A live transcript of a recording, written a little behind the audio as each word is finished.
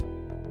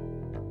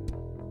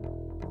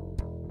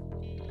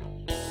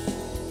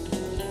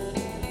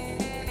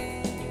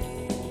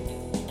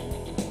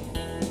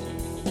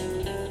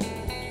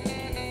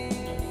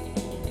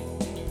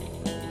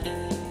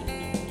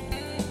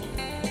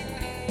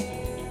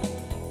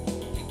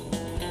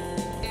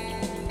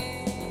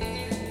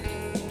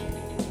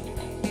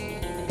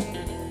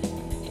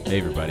Hey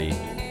everybody,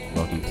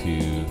 welcome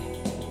to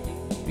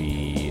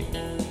the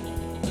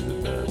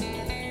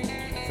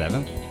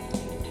seventh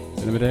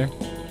Cinema Dare?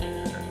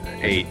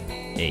 Eight.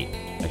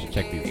 I should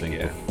check these things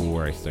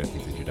before I start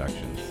these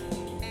introductions.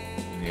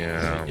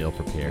 Yeah. Ill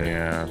prepared.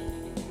 Yeah.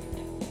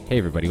 Hey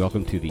everybody,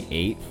 welcome to the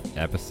 8th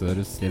episode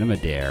of Cinema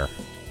Dare,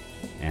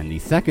 and the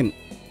second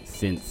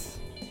since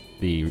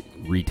the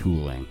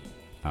retooling.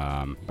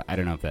 But I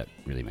don't know if that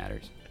really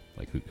matters.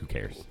 Like, who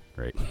cares,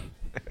 right?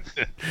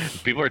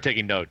 People are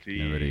taking notes.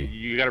 Nobody,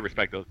 you got to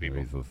respect those people.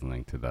 Nobody's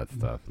listening to that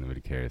stuff. Nobody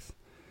cares.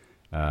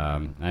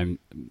 I'm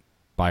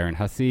Byron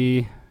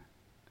Hussey,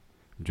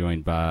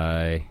 joined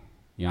by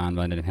Jan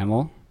van den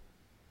Hemel.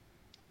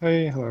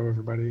 Hey, hello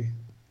everybody.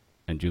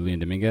 And Julian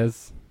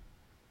Dominguez.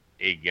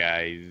 Hey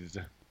guys.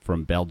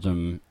 From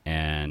Belgium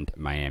and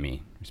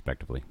Miami,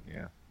 respectively.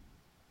 Yeah.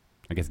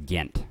 I guess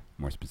Ghent,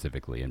 more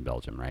specifically, in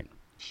Belgium, right?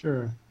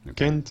 Sure. Okay.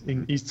 Ghent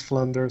in East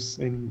Flanders,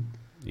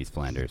 East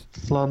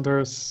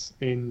Flanders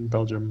in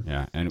Belgium.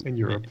 Yeah, and in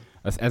Europe.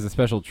 As a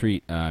special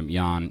treat,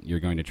 Jan, you're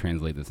going to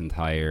translate this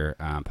entire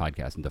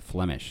podcast into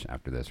Flemish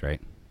after this, right?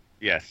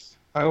 Yes.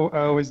 I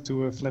always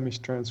do a Flemish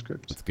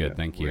transcript. That's good.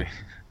 Thank you.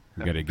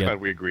 We got to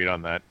glad we agreed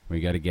on that. We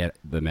got to get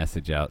the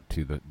message out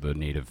to the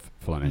native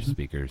Flemish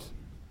speakers.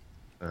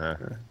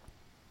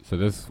 So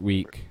this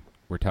week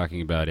we're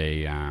talking about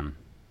a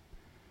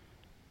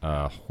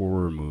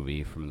horror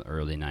movie from the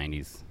early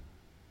 '90s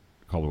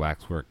called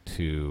Waxwork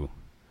 2: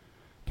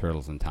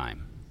 Turtles in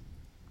Time.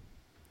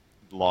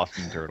 Lost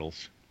in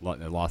Turtles.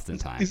 Lost in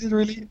Time. Is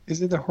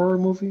it a horror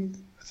movie?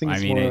 I think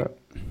it's more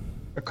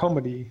a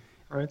comedy,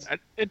 right?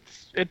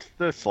 It's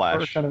the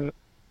slash. Or kind of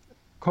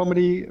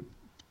comedy,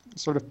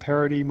 sort of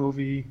parody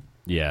movie.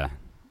 Yeah.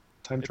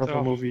 Time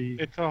travel movie.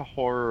 It's a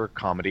horror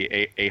comedy,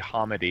 a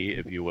homedy,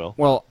 if you will.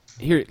 Well,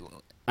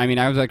 I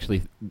was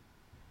actually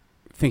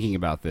thinking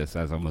about this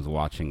as I was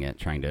watching it,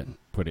 trying to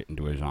put it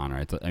into a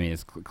genre.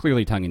 It's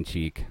clearly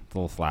tongue-in-cheek. It's a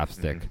little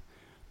slapstick.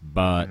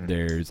 But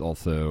there's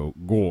also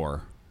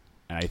gore.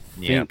 And I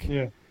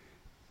think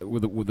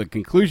with the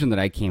conclusion that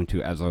I came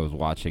to as I was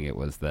watching it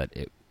was that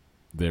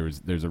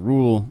there's a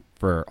rule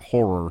for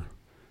horror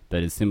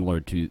that is similar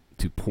to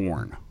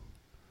porn,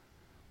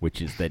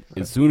 which is that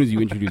as soon as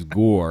you introduce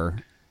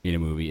gore in a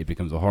movie, it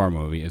becomes a horror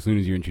movie. As soon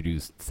as you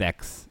introduce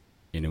sex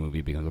in a movie,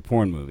 it becomes a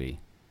porn movie.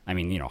 I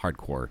mean,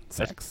 hardcore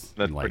sex.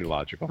 That's pretty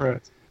logical.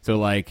 Right.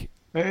 So,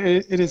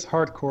 it is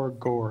hardcore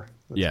gore.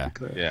 Yeah.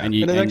 And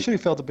it actually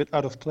felt a bit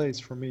out of place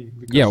for me.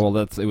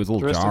 Because it was a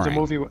little jarring. The rest of the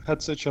movie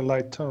had such a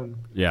light tone.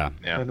 Yeah.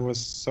 And was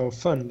so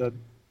fun that,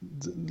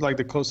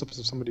 the close-ups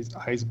of somebody's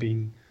eyes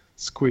being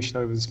squished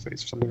out of his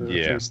face or something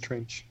very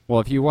strange. Well,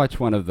 if you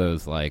watch one of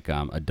those,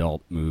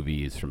 adult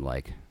movies from,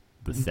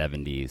 the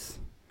 70s,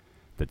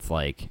 that's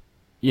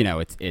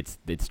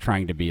it's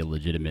trying to be a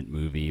legitimate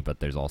movie, but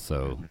there's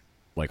also,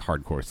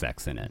 hardcore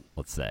sex in it,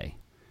 let's say.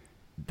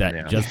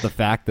 That just the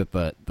fact that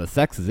the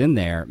sex is in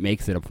there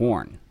makes it a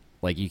porn.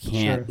 You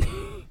can't...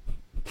 Sure.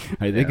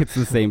 I think it's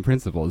the same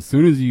principle. As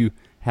soon as you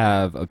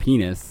have a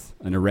penis,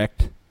 an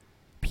erect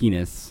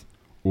penis,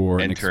 or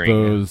an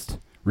exposed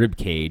rib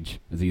cage,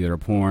 is either a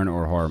porn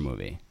or a horror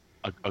movie.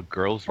 A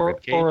girl's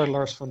rib cage? Or a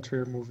Lars von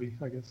Trier movie,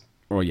 I guess.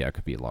 Or it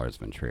could be Lars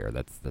von Trier.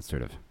 That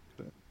sort of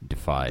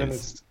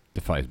defies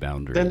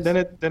boundaries.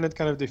 Then it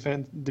kind of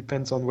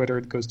depends on whether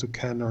it goes to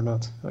Cannes or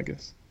not, I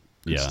guess.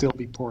 It could still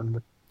be porn,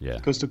 but if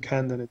it goes to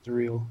Cannes, then it's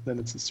real. Then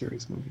it's a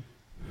serious movie.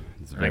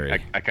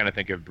 I kind of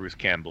think if Bruce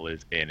Campbell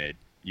is in it,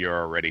 you're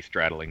already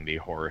straddling the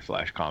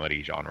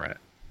horror/comedy genre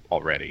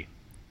already.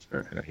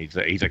 Sure. He's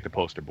like the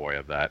poster boy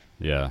of that.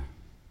 Yeah.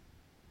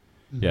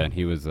 Yeah, and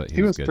he was good.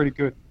 Pretty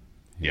good.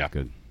 He was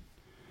good.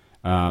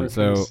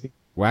 So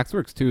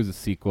Waxworks 2 is a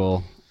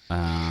sequel.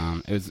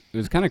 It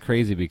was kind of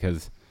crazy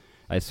because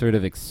I sort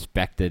of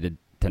expected it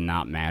to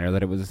not matter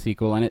that it was a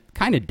sequel, and it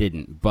kind of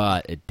didn't,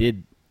 but it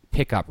did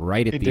pick up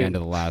right at the end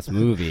of the last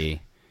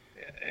movie.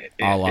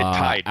 A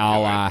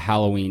la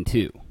Halloween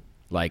 2.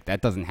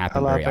 That doesn't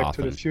happen very often. Back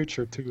to the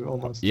Future too,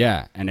 almost.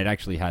 Yeah, and it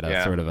actually had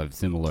a sort of a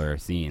similar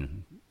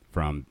scene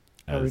from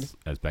as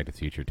Back to the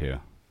Future 2,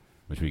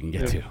 which we can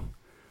get to.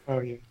 Oh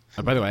yeah.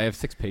 By the way, I have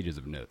 6 pages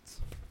of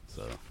notes.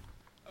 So.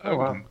 Oh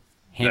wow.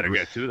 Better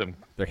get to them.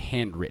 They're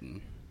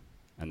handwritten,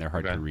 and they're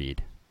hard to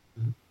read.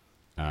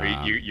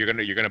 You're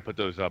gonna put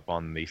those up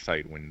on the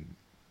site when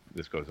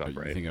this goes up,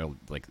 right? You think I'll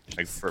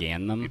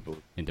scan them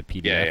into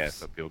PDFs? Yeah.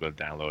 So people go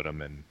download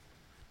them and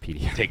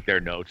take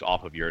their notes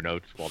off of your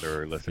notes while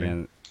they're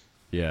listening.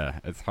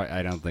 It's hard.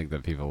 I don't think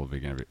that people will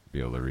be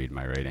able to read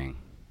my writing.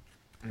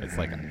 It's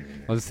I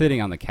was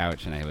sitting on the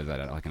couch and I was at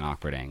an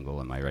awkward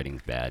angle, and my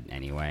writing's bad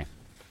anyway.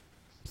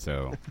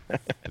 So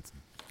it's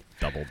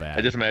double bad.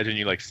 I just imagine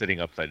you sitting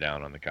upside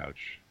down on the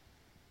couch.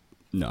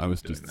 No, I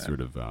was just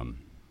sort of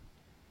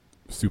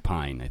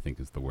supine, I think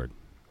is the word.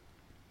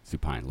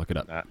 Supine. Look it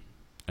up.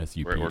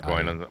 S-U-P-I-N-E. We're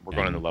going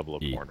on the level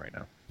of porn right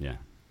now. Yeah.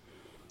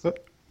 So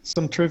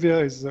some trivia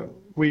is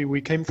we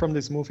came from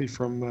this movie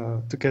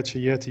from To Catch a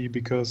Yeti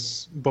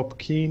because Bob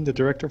Keane, the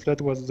director of that,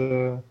 was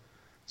the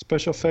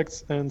special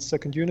effects and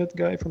second unit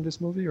guy from this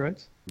movie,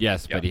 right?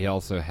 Yes, but he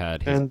also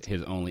had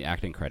his only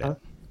acting credit.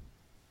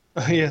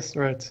 Yes,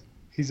 right.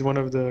 He's one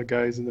of the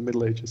guys in the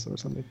Middle Ages or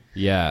something.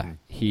 Yeah,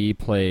 he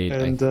played...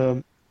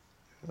 And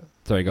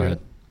sorry, go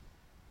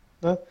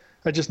ahead.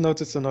 I just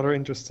noticed another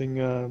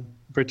interesting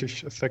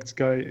British effects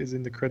guy is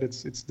in the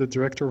credits. It's the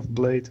director of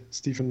Blade,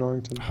 Stephen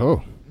Norrington.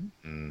 Oh.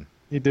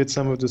 He did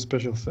some of the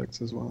special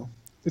effects as well.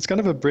 It's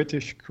kind of a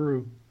British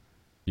crew.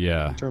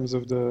 Yeah. In terms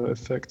of the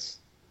effects.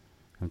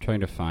 I'm trying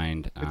to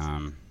find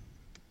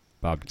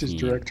Bob Keane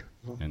director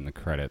in the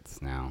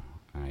credits now.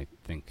 I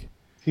think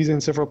he's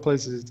in several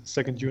places.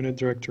 Second unit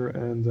director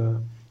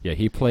and yeah,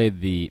 he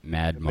played the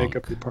Mad Monk.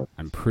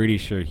 I'm pretty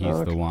sure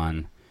he's the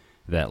one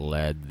that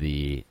led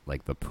the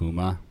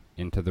Puma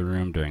into the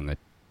room during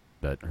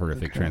that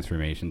horrific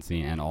transformation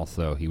scene, and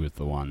also he was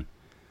the one.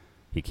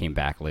 He came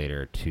back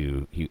later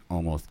he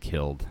almost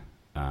killed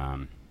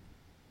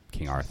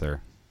King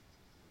Arthur.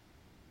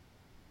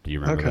 Do you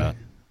remember that?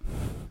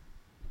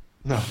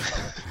 No.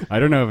 I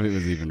don't know if it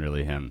was even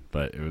really him,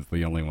 but it was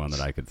the only one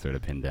that I could sort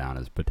of pin down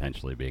as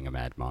potentially being a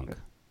mad monk.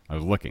 I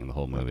was looking the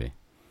whole movie.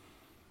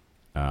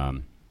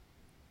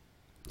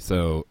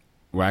 So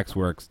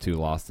Waxworks 2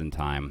 Lost in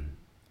Time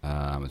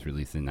was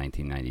released in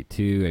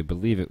 1992. I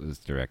believe it was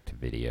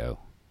direct-to-video.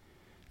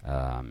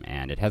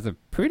 And it has a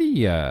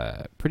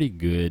pretty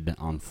good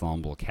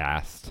ensemble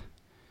cast,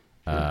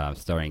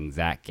 starring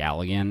Zach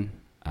Galligan,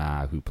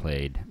 who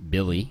played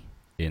Billy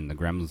in the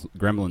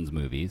Gremlins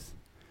movies.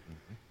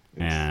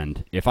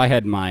 And if I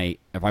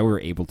were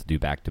able to do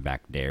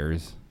back-to-back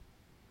dares,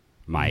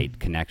 my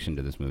connection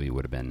to this movie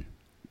would have been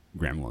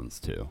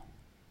Gremlins 2.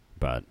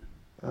 But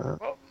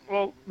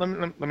well, let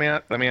me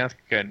ask.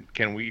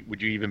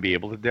 Would you even be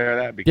able to dare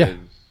that? Because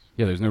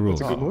there's no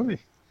rules. It's a good movie.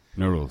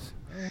 No rules.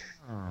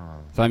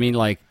 So I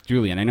mean,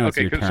 Julian, I know it's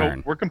your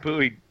turn. So we're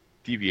completely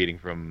deviating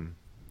from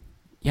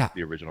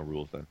the original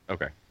rules then.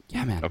 Okay.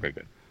 Yeah, man. Okay,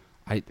 good.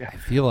 I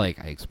feel like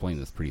I explained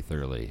this pretty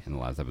thoroughly in the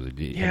last episode. Have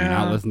you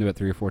not listened to it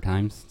 3 or 4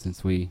 times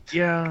since we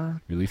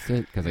released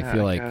it? Because I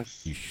feel like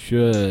you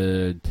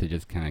should to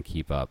just kind of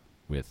keep up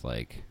with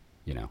You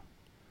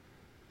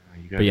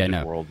guys are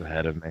just worlds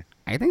ahead of me.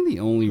 I think the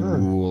only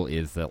rule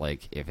is that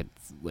if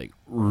it's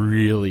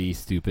really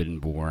stupid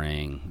and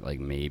boring,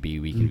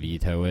 maybe we can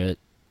veto it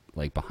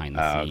behind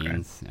the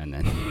scenes and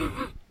then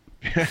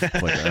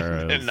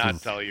and not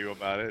tell you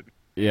about it.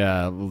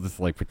 Yeah, we'll just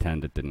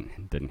pretend it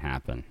didn't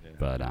happen. Yeah.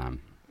 But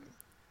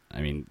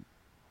I mean,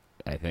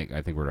 I think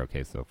we're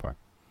okay so far.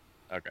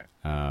 Okay.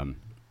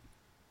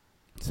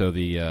 So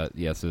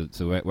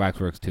so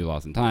Waxworks 2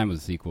 Lost in Time was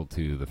a sequel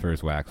to the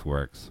first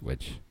Waxworks,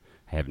 which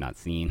I have not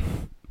seen.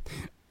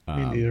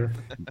 Me neither.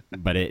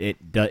 But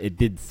it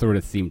did sort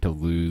of seem to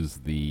lose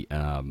the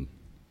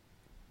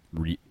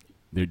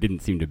there didn't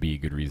seem to be a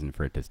good reason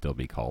for it to still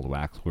be called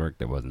Waxwork.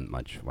 There wasn't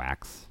much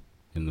wax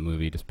in the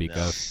movie to speak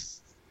of.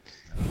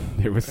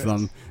 There was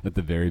some at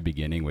the very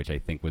beginning, which I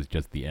think was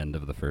just the end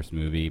of the first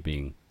movie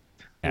being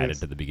added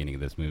to the beginning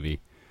of this movie.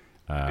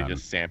 They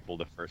just sampled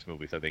the first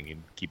movie so they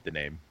can keep the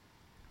name.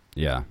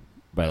 Yeah,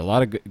 but a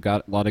lot of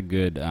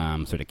good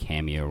sort of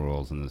cameo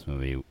roles in this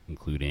movie,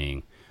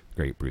 including the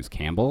great Bruce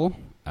Campbell.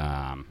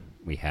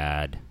 We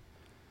had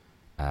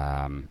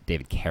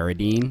David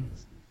Carradine,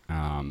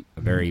 a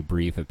very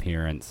brief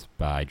appearance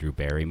by Drew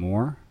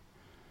Barrymore.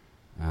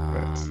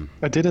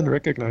 I didn't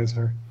recognize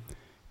her.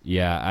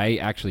 Yeah, I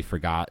actually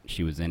forgot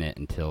she was in it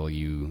until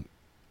you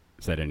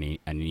said an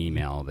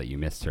email that you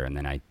missed her, and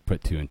then I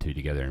put 2 and 2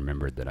 together and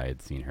remembered that I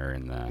had seen her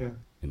in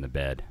the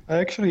bed.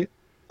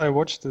 I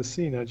watched the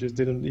scene. I just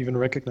didn't even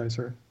recognize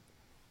her.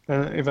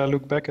 And if I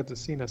look back at the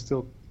scene, I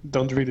still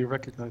don't really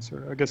recognize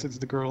her. I guess it's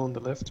the girl on the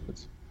left,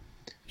 but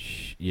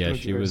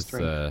she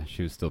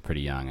was still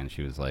pretty young, and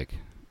she was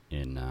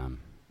in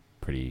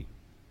pretty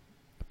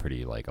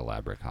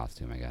elaborate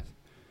costume, I guess.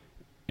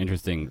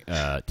 Interesting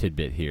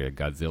tidbit here.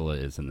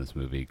 Godzilla is in this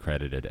movie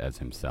credited as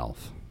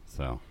himself.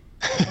 So,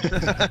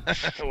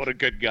 what a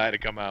good guy to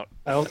come out.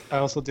 I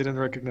also didn't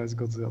recognize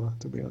Godzilla,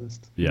 to be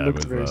honest. Yeah, it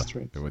looked very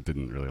strange. It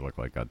didn't really look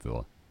like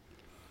Godzilla.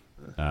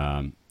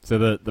 So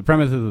the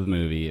premise of the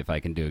movie, if I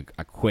can do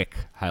a quick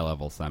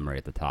high-level summary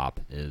at the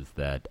top, is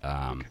that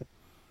at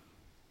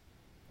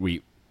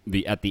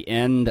the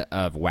end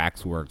of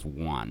Waxworks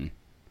 1,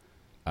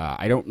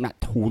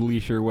 not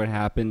totally sure what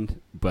happened,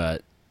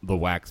 but the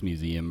Wax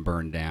Museum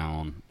burned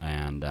down,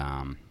 and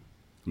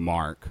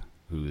Mark,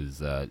 who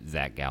is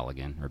Zach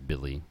Galligan, or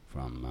Billy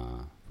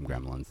from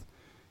Gremlins,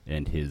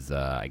 and his,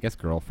 I guess,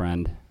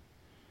 girlfriend,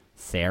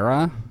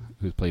 Sarah,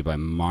 who's played by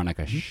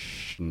Monica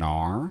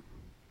Schnarr,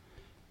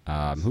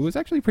 who was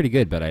actually pretty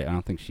good, but I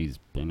don't think she's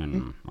been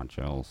in much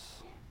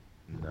else.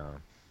 No.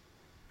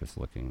 Just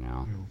looking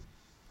now. No.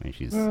 I mean,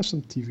 she's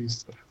some TV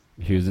stuff.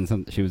 She was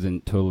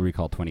in Total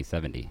Recall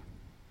 2070.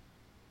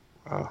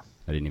 Wow.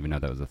 I didn't even know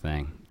that was a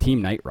thing.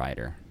 Team Knight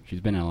Rider. She's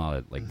been in a lot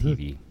of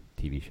TV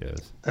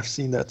shows. I've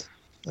seen that.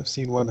 I've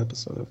seen one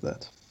episode of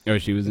that. Oh,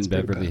 she was in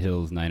Beverly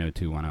Hills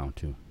 90210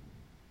 too.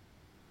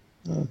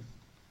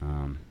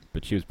 Oh.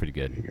 But she was pretty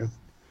good. There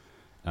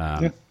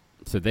you go.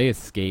 So they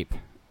escape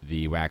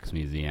the wax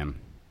museum,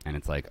 and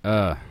it's like,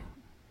 the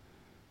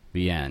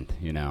end,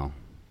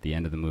 the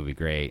end of the movie,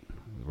 great.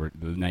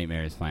 The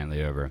nightmare is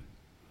finally over.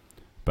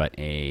 But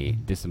a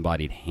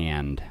disembodied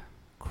hand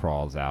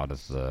crawls out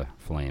of the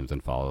flames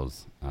and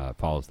follows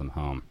them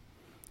home,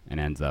 and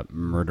ends up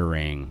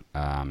murdering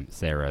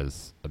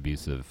Sarah's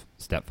abusive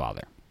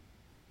stepfather.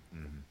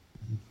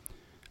 Mm-hmm.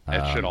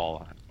 That should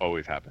all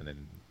always happen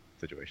in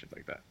situations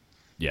like that.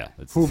 Yeah.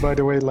 Who, by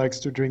the way, likes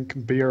to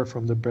drink beer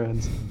from the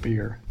brand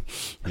beer.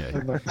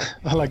 Yeah.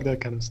 I like that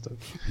kind of stuff.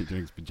 He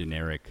drinks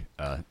generic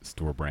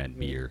store brand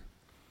beer.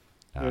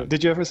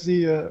 Did you ever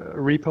see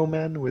Repo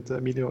Man with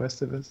Emilio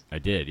Estevez? I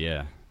did,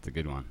 yeah. It's a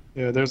good one.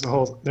 Yeah, there's a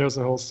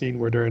whole scene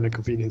where they're in a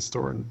convenience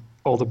store and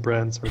all the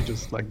brands are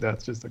just like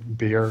that, just like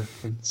beer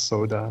and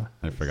soda.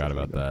 I forgot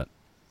about that.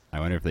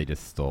 I wonder if they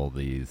just stole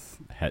these,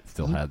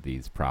 still had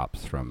these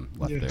props from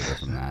left over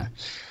from that.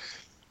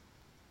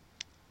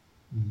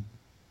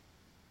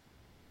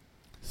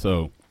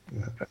 So,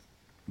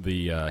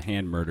 the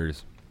hand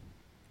murders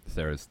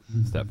Sarah's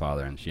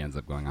stepfather, and she ends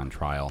up going on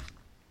trial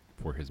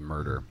for his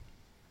murder.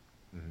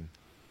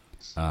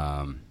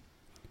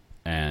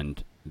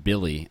 And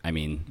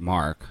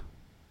Mark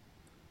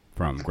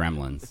from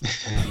Gremlins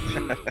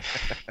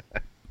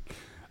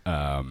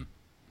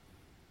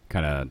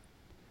kind of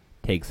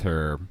takes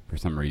her for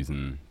some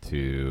reason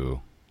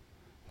to,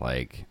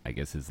 like, I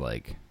guess his,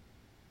 like,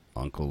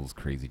 uncle's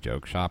crazy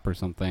joke shop or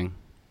something.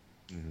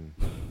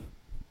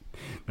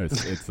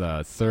 It's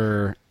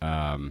Sir,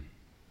 what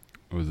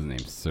was his name?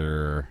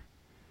 Sir,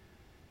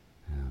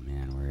 oh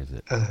man, where is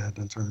it? I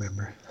don't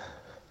remember.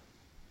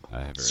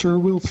 I have it Sir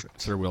Wilfrid.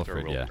 Sir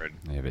Wilfrid, yeah.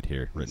 I have it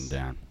here written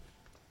down.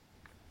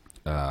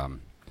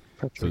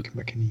 Patrick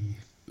McNee.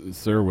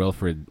 Sir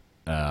Wilfrid,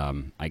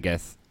 I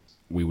guess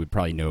we would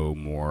probably know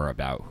more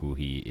about who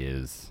he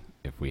is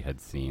if we had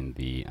seen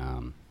the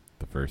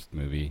first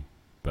movie,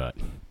 but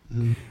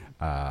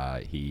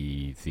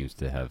he seems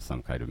to have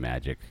some kind of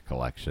magic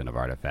collection of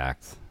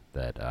artifacts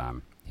that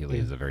he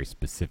leaves a very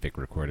specific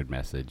recorded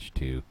message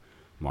to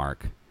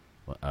Mark,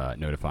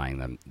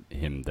 notifying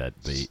him that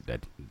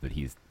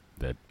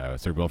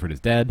Sir Wilfrid is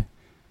dead,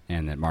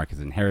 and that Mark has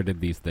inherited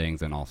these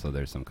things, and also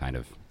there's some kind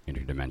of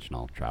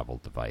interdimensional travel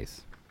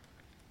device.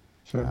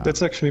 Sure.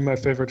 That's actually my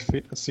favorite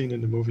scene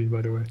in the movie,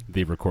 by the way.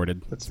 The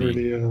recorded. That's scene.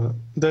 Really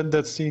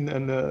that scene,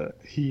 and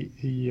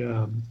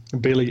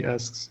Bailey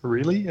asks,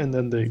 "Really?" and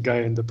then the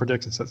guy in the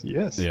production says,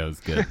 "Yes." Yeah, it was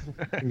good.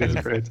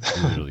 That's great.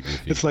 It was really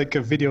goofy. It's like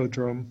a video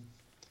drum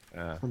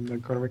from the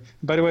corner.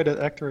 By the way, that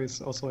actor is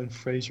also in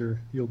Frasier.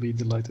 You'll be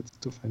delighted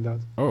to find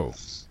out. Oh,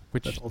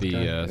 which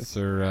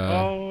Sir?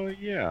 Oh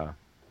yeah,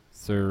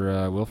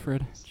 Sir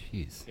Wilfrid.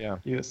 Jeez. Yeah.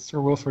 Yes,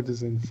 Sir Wilfrid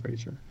is in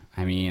Frasier.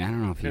 I mean, I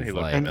don't know if he's he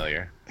like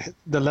familiar.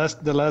 The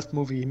last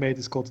movie he made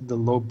is called The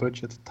Low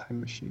Budget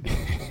Time Machine.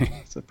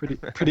 It's a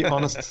pretty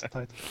honest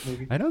title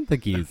movie. I don't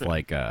think he's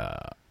like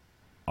a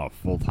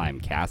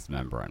full-time cast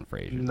member on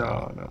Frasier.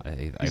 No.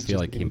 I feel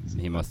like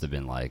he must have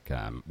been like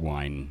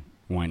wine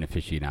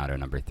aficionado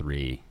number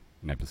 3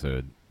 in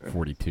episode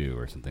 42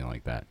 or something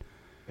like that.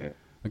 Yeah.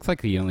 Looks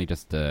like he only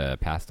just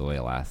passed away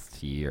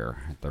last year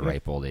at the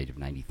ripe old age of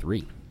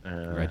 93.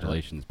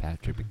 Congratulations,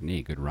 Patrick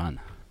McNee. Good run.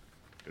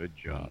 Good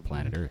job.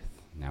 Planet Earth.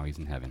 Now he's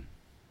in heaven.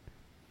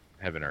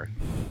 Heaven Earth.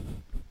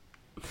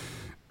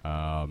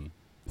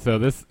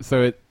 This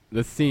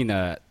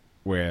scene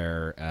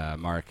where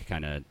Mark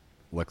kind of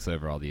looks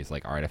over all these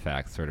like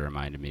artifacts sort of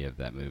reminded me of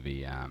that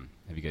movie. Have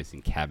you guys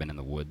seen Cabin in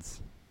the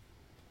Woods?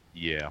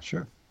 Yeah.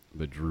 Sure.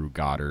 The Drew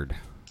Goddard,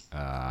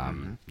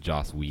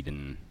 Joss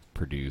Whedon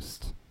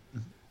produced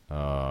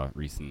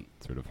recent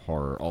sort of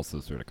horror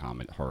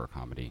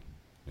comedy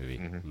movie.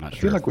 I'm not I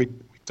sure. feel like we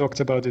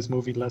talked about this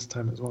movie last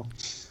time as well.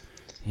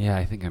 Yeah,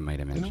 I think I might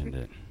have mentioned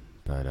it,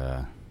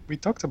 but we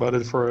talked about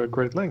it for a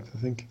great length, I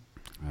think.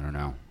 I don't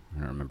know. I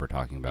don't remember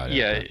talking about it.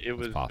 Yeah, it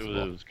was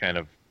kind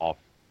of off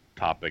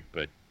topic,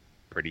 but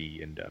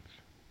pretty in depth.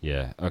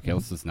 Yeah. Okay,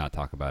 let's just not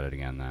talk about it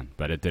again then.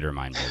 But it did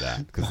remind me of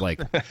that because,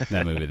 like,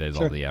 that movie, there's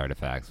all the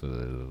artifacts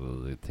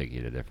will take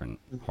you to different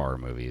horror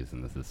movies,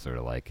 and this is sort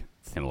of like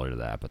similar to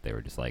that, but they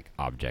were just like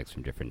objects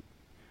from different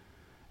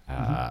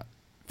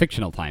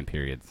fictional time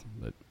periods.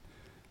 But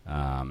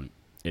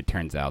it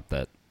turns out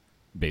that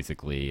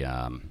basically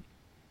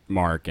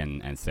Mark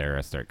and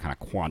Sarah start kind of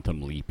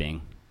quantum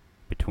leaping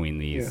between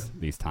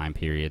these time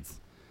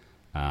periods,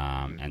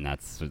 and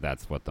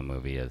that's what the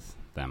movie is.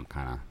 Them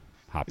kind of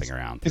hopping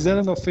around. Is that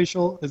an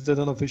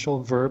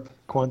official verb?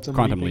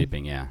 Quantum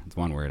leaping? Yeah, it's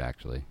one word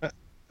actually.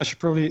 I should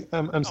probably.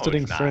 I'm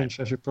studying French.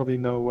 I should probably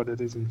know what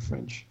it is in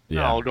French.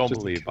 Yeah. No, don't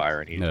believe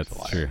Byron. He's that's a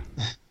liar. true.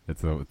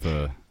 It's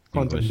a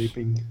quantum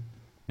leaping.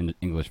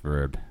 English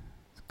verb.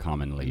 It's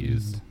commonly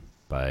used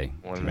by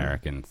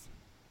Americans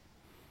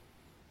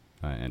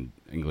and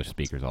English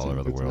speakers all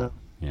over the world.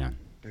 Yeah.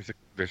 There's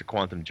a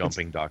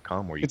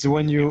quantumjumping.com where you. It's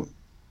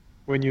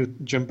when you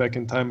jump back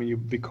in time and you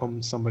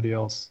become somebody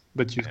else,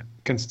 but you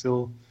can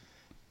still.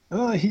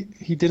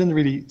 He didn't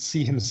really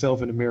see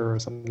himself in the mirror or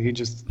something.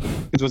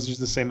 It was just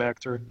the same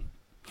actor,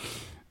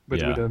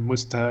 but with a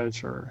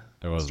mustache or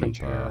it wasn't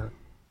hair.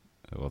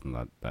 It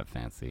wasn't that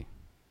fancy.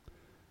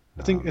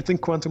 I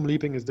think quantum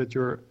leaping is that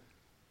you're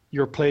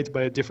played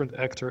by a different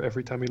actor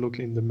every time you look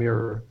in the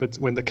mirror. But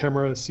when the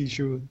camera sees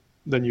you,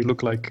 then you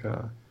look like.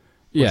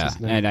 Yeah,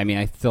 and I mean,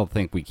 I still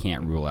think we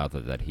can't rule out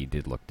that he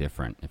did look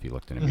different if he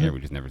looked in a mirror. We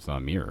just never saw a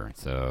mirror,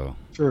 so.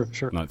 Sure.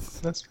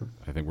 That's true.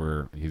 I think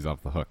he's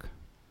off the hook.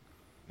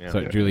 Yeah.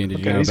 So, Julian, did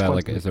you know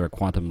about is there a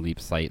quantum leap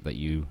site that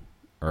you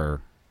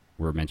were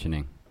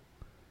mentioning?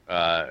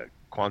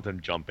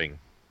 Quantum jumping,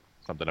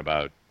 something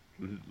about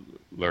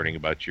learning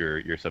about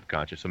your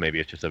subconscious. So maybe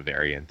it's just a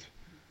variant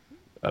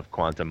of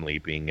quantum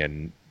leaping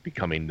and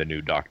becoming the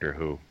new Doctor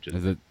Who.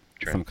 Is it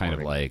some kind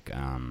of like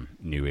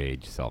new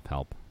age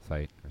self-help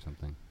site or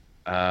something?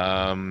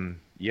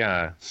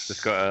 Yeah,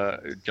 just go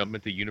jump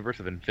into the universe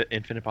of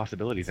infinite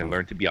possibilities and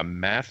learn to be a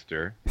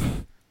master.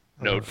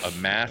 Note, a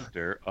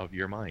master of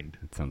your mind.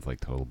 It sounds like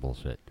total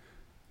bullshit.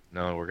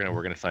 No, we're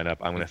gonna sign up.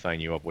 I'm gonna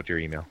sign you up. What's your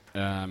email?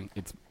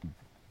 It's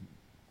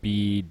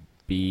B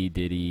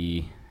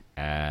Diddy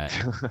at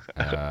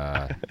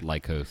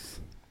lycos.org.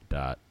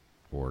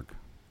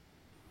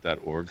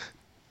 .org.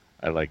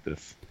 I like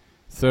this.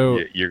 So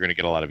you're gonna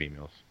get a lot of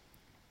emails.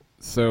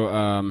 So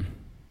I'm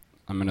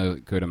gonna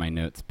go to my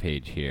notes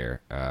page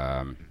here.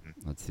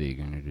 Let's see.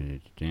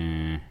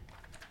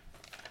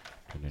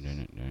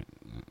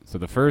 So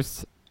the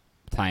first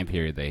time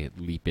period they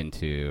leap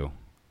into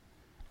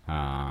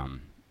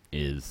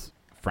is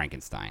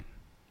Frankenstein.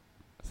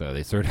 So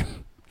they sort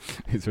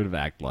of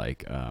act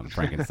like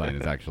Frankenstein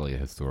is actually a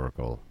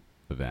historical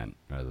event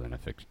rather than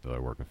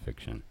a work of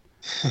fiction.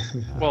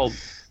 Well,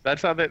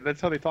 that's how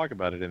they talk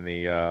about it in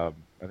the I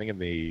think in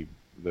the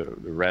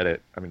Reddit.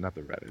 I mean, not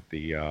the Reddit,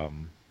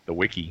 the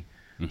wiki,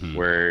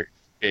 where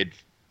it's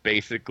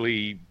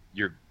basically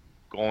you're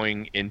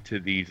going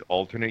into these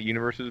alternate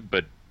universes,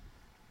 but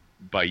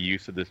by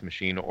use of this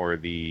machine or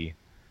the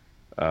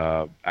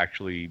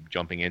actually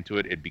jumping into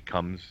it, it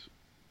becomes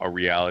a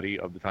reality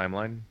of the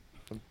timeline,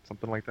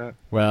 something like that.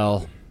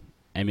 Well,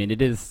 I mean,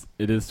 it is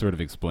sort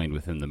of explained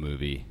within the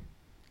movie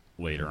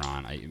later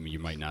on. You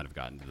might not have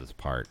gotten to this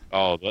part.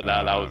 Oh,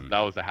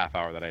 that was the half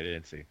hour that I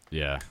didn't see.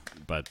 Yeah,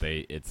 but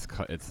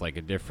it's like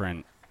a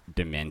different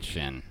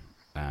dimension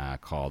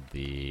called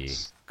the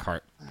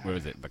what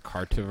was it? The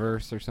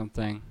Cartiverse or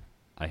something?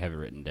 I have it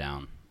written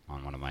down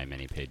on one of my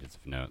many pages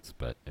of notes,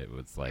 but it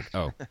was like,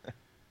 oh,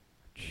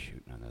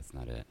 shoot, no, that's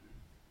not it.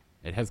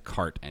 It has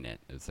cart in it.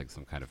 It's like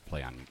some kind of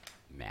play on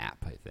map,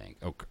 I think.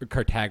 Oh,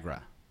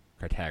 Cartagra.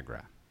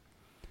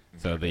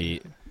 So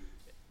the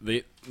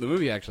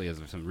movie actually has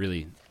some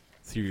really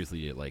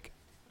seriously like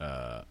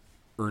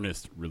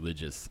earnest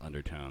religious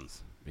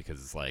undertones, because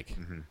it's like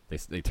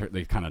they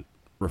kind of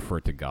refer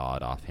to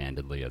God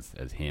offhandedly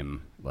as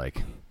him,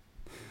 like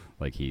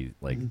he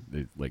like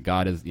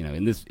God is, you know,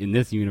 in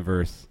this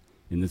universe,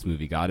 in this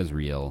movie, God is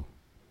real.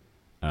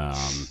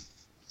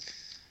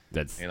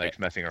 That's he likes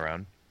messing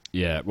around.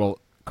 Yeah, well,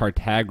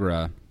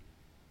 Cartagra,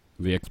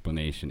 the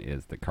explanation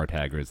is that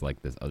Cartagra is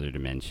like this other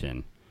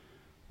dimension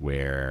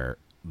where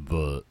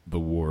the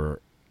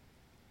war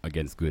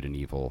against good and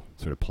evil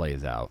sort of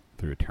plays out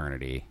through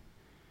eternity,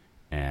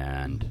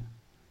 and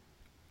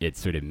it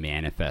sort of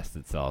manifests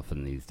itself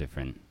in these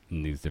different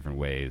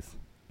ways.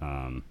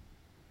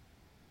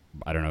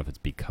 I don't know if it's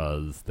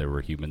because there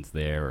were humans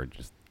there or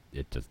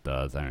it just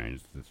does. I don't know.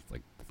 It's just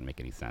like doesn't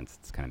make any sense.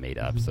 It's kind of made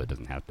up, so it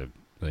doesn't have to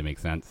really make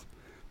sense.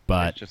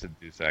 But it's just a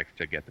deus ex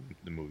to get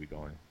the movie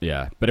going.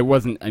 Yeah, but it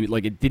wasn't. I mean,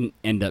 like, it didn't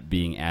end up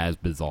being as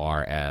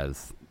bizarre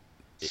as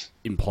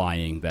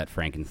implying that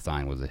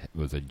Frankenstein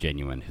was a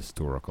genuine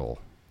historical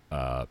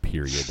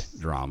period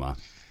drama.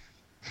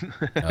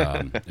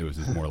 It was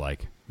just more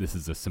like this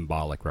is a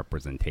symbolic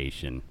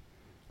representation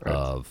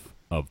of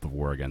the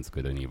war against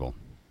good and evil.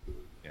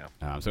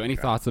 Yeah. So, any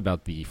thoughts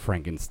about the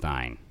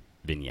Frankenstein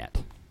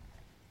vignette?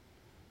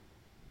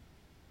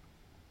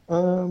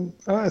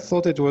 I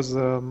thought it was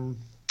a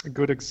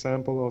good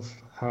example of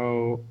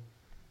how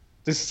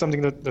this is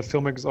something that the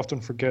filmmakers often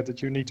forget,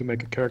 that you need to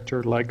make a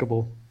character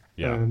likable.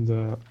 Yeah.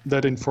 And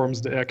that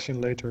informs the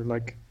action later.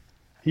 Like,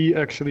 he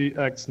actually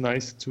acts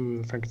nice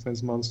to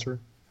Frankenstein's monster.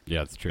 Yeah,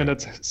 that's true. And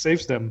that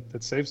saves them.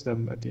 That saves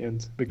them at the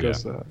end,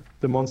 because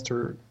the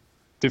monster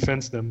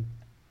defends them.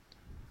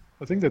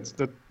 I think that's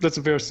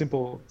a very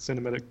simple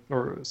cinematic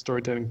or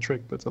storytelling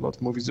trick, but a lot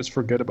of movies just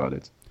forget about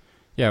it.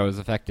 Yeah, it was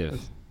effective.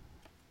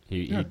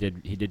 He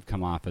did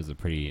come off as a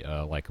pretty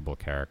likable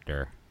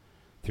character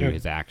through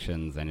his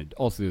actions and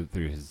also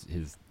through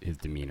his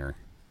demeanor.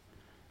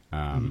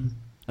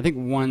 I think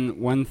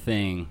one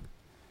thing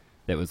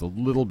that was a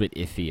little bit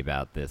iffy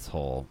about this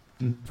whole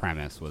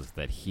premise was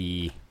that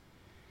he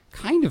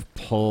kind of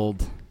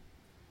pulled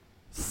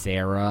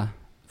Sarah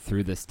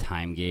through this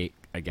time gate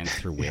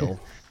against her will.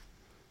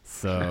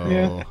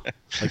 So,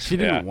 like, she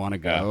didn't want to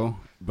go,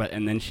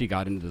 and then she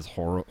got into this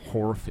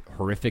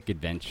horrific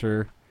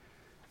adventure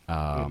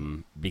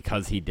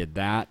because he did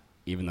that,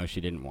 even though she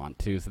didn't want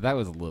to. So that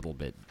was a little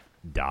bit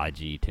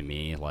dodgy to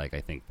me. Like,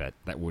 I think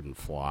that wouldn't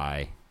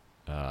fly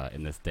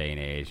in this day and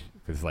age,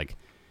 because, like,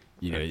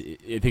 you know,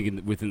 I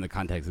think within the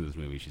context of this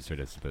movie, she's sort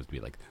of supposed to be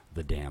like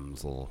the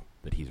damsel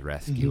that he's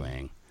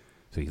rescuing.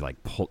 So he's like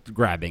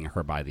grabbing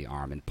her by the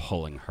arm and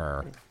pulling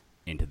her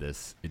into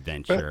this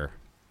adventure.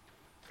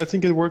 But I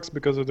think it works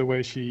because of the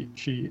way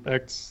she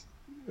acts.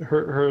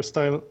 Her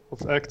style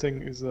of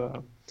acting is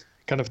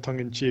kind of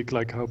tongue-in-cheek,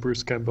 like how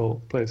Bruce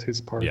Campbell plays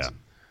his parts. Yeah.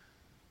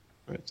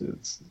 Right.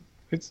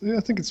 I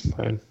think it's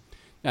fine.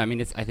 I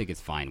mean, I think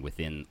it's fine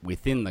within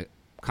the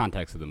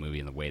context of the movie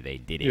and the way they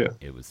did it. Yeah.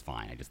 It was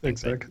fine. I just think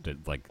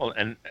that like, well,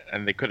 and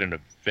they couldn't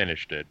have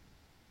finished it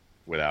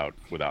without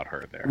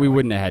her there. We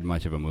wouldn't have had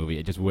much of a movie.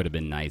 It just would have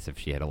been nice if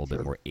she had a little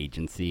bit more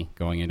agency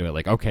going into it.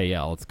 Like, okay,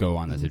 yeah, let's go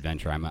on this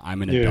adventure.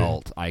 I'm an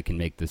adult. I can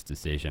make this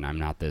decision. I'm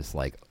not this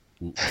like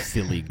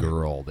silly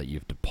girl that you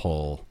have to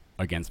pull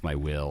against my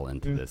will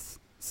into this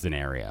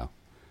scenario.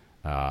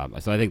 So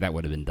I think that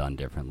would have been done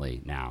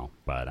differently now,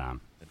 but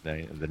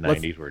the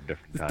 90s were a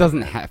different time. It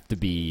doesn't have to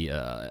be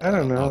I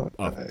don't know.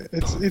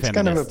 It's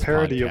kind of a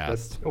parody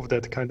of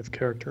that kind of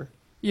character.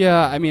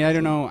 Yeah, I mean, I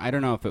don't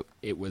know if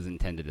it was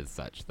intended as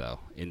such, though.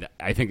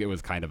 I think it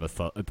was kind of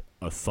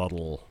a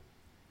subtle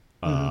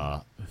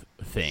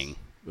thing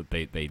that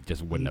they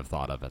just wouldn't have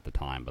thought of at the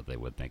time, but they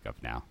would think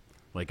of now.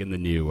 Like in the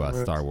new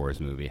Star Wars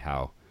movie,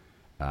 how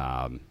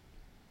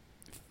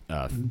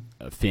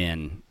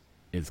Finn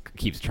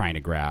keeps trying to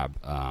grab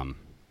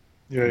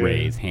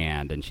Rey's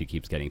hand, and she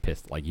keeps getting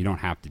pissed. Like, you don't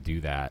have to do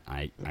that.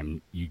 I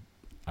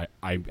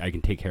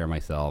can take care of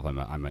myself.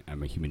 I'm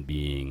a human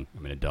being.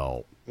 I'm an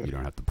adult. You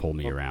don't have to pull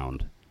me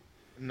around.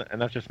 And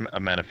that's just a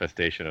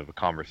manifestation of a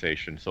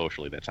conversation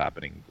socially that's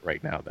happening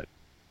right now that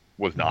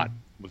was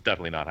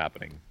definitely not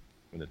happening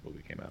when this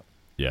movie came out.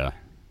 Yeah.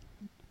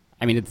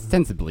 I mean, it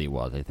sensibly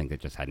was. I think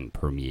it just hadn't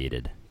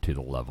permeated to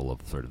the level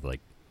of sort of like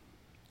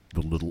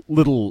the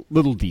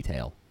little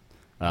detail.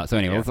 So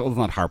anyway, let's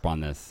not harp on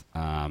this.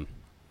 Sorry,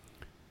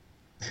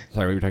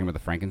 we were talking about the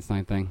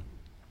Frankenstein thing.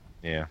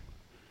 Yeah.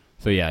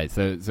 So yeah,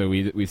 so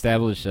we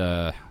established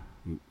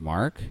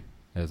Mark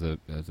as an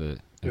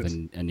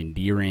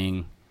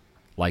endearing,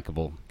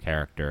 likable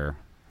character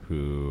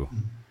who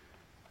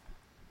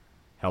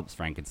helps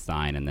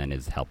Frankenstein and then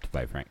is helped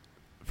by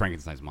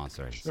Frankenstein's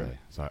monster, I should say.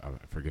 So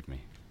forgive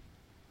me.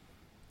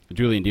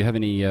 Julian, do you have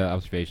any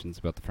observations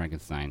about the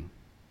Frankenstein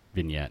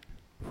vignette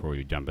before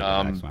we jump into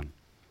the next one?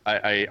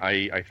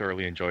 I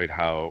thoroughly enjoyed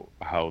how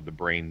the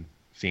brain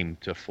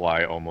seemed to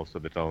fly almost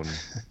of its own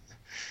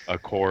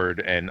accord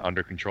and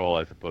under control,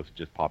 as opposed to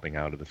just popping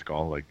out of the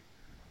skull. Like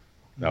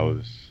that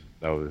was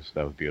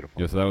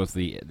beautiful. Yeah, so that was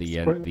the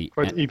end.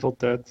 Quite Evil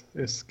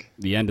Dead-esque.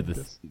 The end of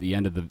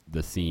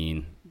the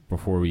scene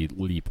before we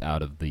leap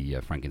out of the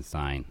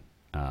Frankenstein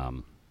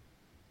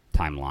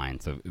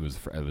timeline. So it was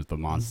the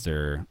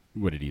monster.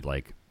 What did he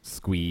like?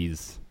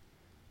 Squeeze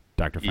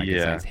Dr.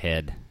 Frankenstein's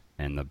head,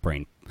 and the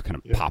brain kind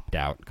of popped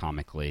out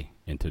comically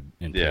into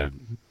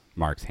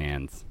Mark's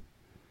hands.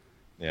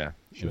 Yeah,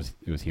 it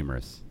was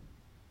humorous.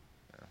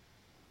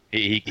 Yeah.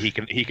 He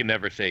can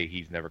never say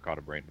he's never caught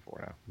a brain before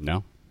now.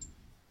 No.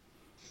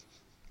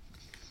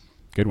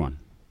 Good one.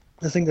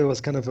 I think there was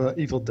kind of a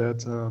Evil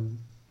Dead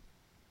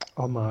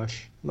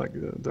homage, like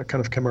the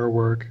kind of camera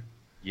work.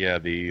 Yeah,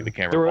 the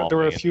camera. There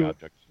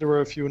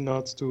were a few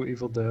nods to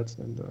Evil Dead,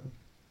 and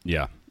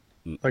yeah,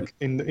 like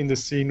in the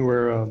scene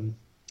where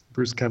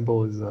Bruce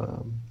Campbell is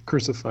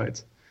crucified,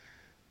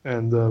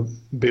 and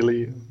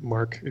Billy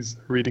Mark is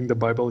reading the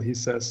Bible. He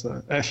says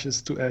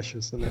 "ashes to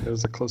ashes," and then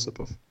there's a close-up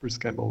of Bruce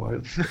Campbell while I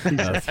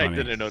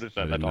didn't notice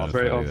that. That's awesome.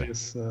 Very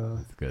obvious.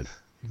 That's good.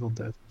 Evil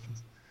Dead.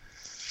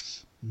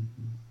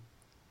 Mm-hmm.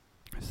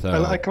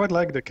 So I quite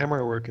like the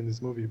camera work in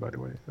this movie, by the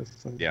way. I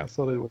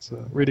thought it was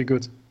really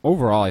good.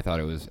 Overall, I thought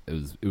it was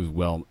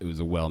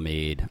a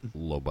well-made,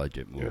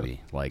 low-budget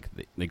movie. Yeah. Like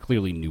they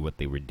clearly knew what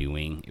they were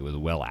doing. It was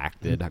well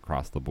acted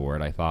across the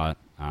board, I thought.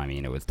 I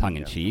mean, it was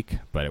tongue-in-cheek,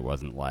 but it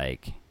wasn't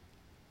like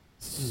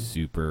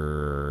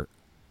super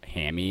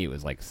hammy. It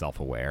was like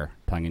self-aware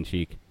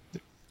tongue-in-cheek.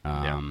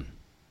 So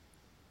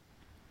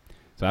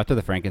after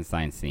the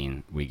Frankenstein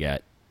scene, we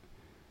get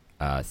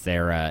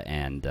Sarah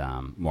and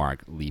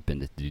Mark leap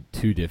into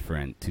two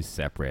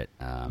separate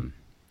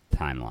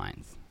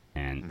timelines.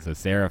 And so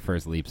Sarah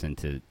first leaps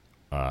into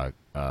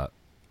an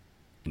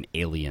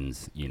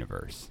Aliens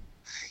universe.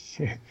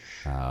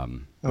 A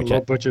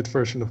low-budget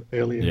version of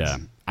Aliens. Yeah.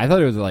 I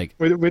thought it was like...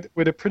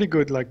 With a pretty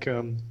good like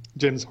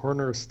James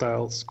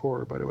Horner-style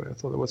score, by the way. I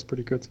thought it was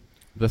pretty good.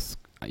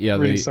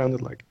 Really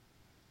sounded like...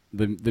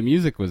 The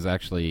music was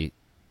actually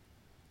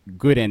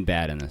good and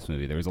bad in this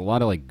movie. There was a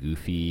lot of like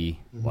goofy,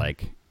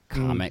 like...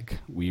 comic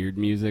weird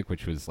music,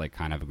 which was like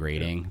kind of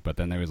grating, but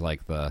then there was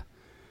like the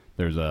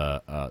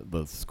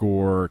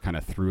score kind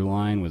of through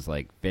line was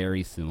like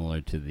very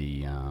similar to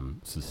the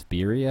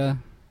Suspiria,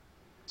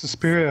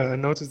 I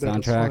noticed that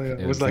soundtrack. Well,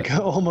 yeah. It was like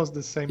almost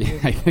the same movie.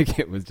 I think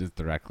it was just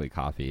directly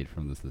copied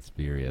from the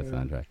Suspiria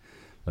soundtrack,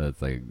 but it's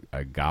like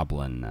a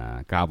goblin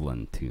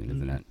tune,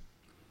 isn't it?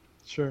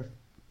 Sure.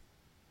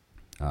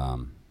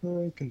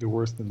 You can do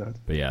worse than that.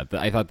 But yeah,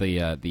 I thought the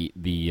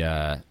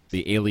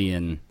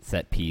alien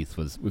set piece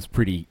was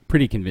pretty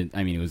convincing.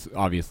 I mean, it was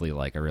obviously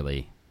like a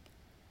really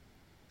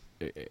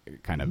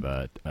kind of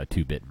a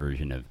 2-bit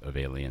version of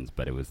Aliens,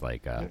 but it was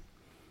like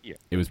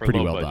it was for pretty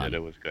low well budget, done.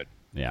 It was good.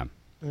 Yeah.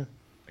 Yeah.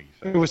 Like you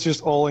said. It was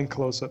just all in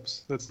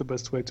close-ups. That's the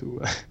best way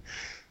to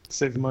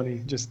save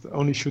money. Just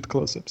only shoot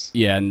close-ups.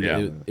 Yeah, and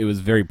Yeah. it was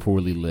very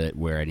poorly lit,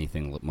 where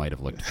anything might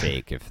have looked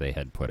fake if they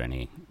had put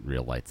any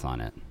real lights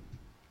on it.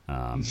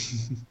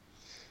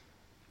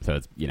 So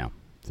it's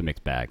it's a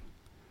mixed bag.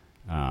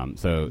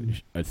 So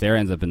Sarah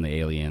ends up in the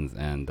Aliens,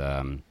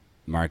 and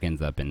Mark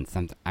ends up in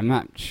some. I'm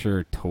not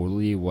sure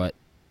totally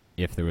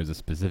if there was a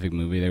specific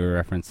movie they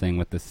were referencing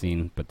with this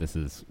scene, but this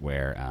is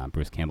where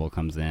Bruce Campbell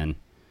comes in.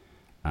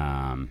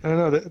 I don't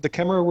know. The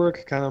camera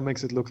work kind of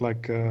makes it look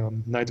like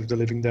Night of the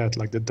Living Dead,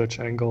 like the Dutch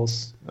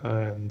angles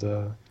and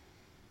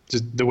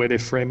just the way they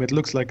frame it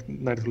looks like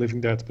Night of the Living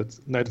Dead, but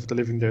Night of the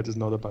Living Dead is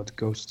not about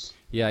ghosts.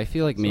 Yeah, I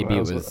feel like maybe it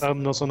was.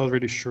 I'm also not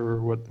really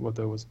sure what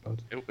that was about.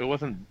 It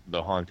wasn't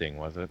The Haunting,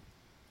 was it?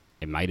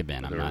 It might have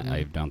been. There-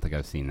 I don't think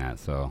I've seen that.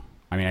 So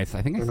I mean, I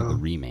think I I saw the know.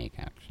 remake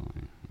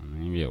actually.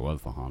 Maybe it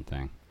was The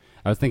Haunting.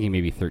 I was thinking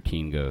maybe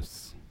 13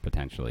 Ghosts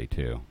potentially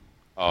too.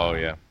 Oh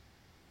yeah.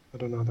 I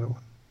don't know that one.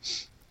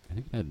 I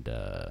think it had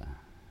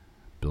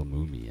Bill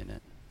Mooney in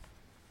it.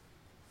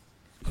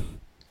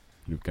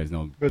 You guys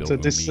know But Bill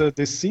Mooney?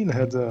 this scene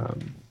had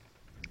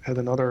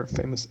another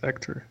famous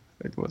actor.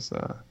 It was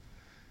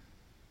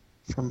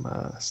from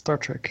Star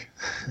Trek.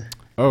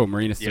 Oh,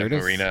 Marina Yeah,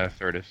 Sirtis? Marina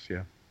Sirtis.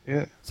 Yeah.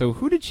 Yeah. So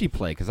who did she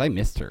play? Because I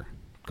missed her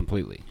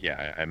completely.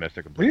 Yeah, I missed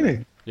it completely.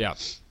 Really? Yeah.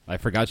 I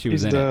forgot she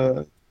was She's in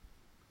it.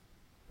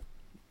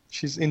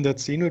 She's in that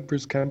scene with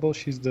Bruce Campbell.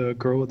 She's the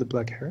girl with the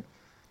black hair,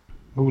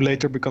 who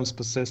later becomes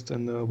possessed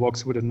and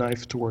walks with a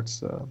knife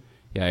towards.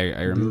 Yeah,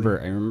 I remember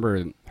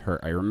her.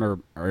 I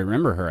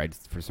remember her. I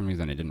just, for some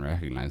reason I didn't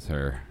recognize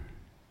her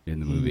in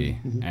the movie,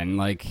 Mhm. and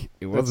like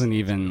it wasn't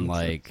even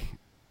like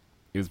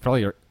it was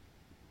probably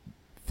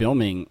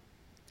filming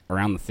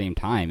around the same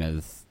time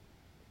as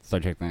Star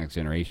Trek: The Next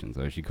Generation,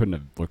 so she couldn't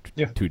have looked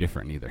Yeah. too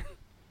different either.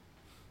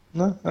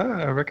 No,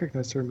 I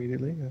recognized her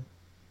immediately. Yeah.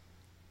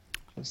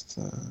 Just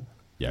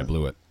Yeah, I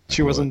blew it. I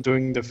she blew wasn't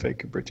doing the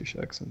fake British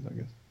accent, I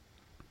guess.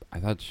 it. I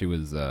thought she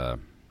was.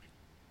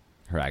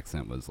 Her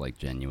accent was like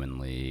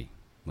genuinely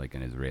like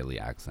an Israeli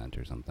accent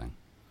or something.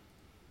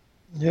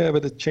 Yeah,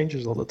 but it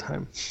changes all the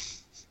time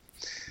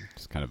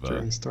Just kind of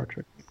during Star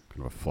Trek.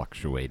 kind of a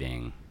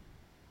fluctuating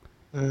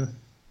Uh,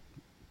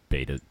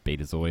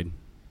 betazoid,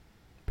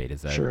 beta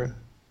Z, sure,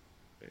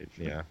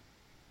 Yeah.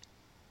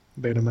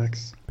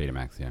 Betamax.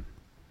 Betamax, yeah.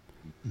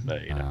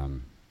 But, you know.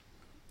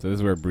 So this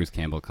is where Bruce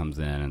Campbell comes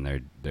in,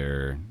 and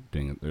they're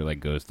like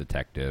ghost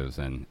detectives,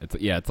 and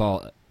it's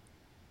all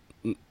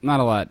not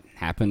a lot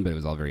happened, but it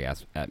was all very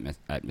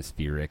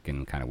atmospheric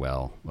and kind of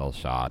well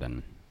shot,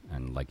 and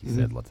like you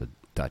said, lots of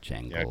Dutch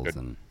angles good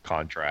and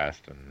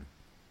contrast and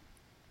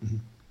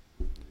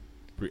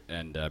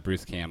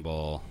Bruce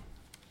Campbell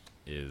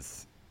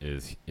is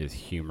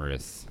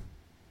humorous,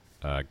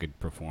 good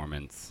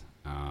performance.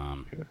 Yeah,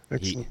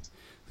 excellent.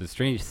 It's a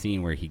strange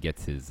scene where he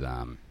gets his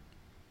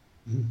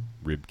Mhm.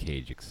 rib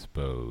cage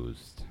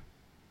exposed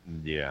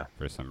yeah.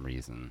 for some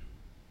reason,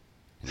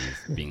 and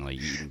he's being like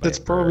eaten by That's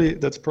a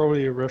bird.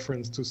 probably a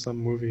reference to some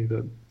movie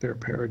that they're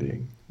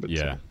parodying. But,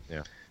 Yeah.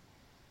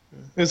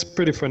 it's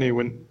pretty funny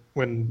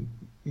when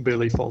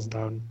Billy falls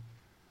down,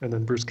 and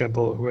then Bruce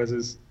Campbell, who has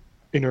his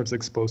innards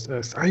exposed,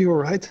 asks, "Are you all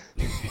right?"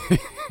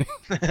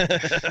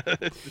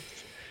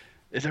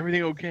 Is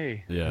everything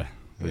okay? Yeah,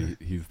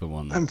 he's the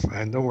one. I'm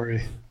fine. Don't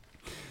worry.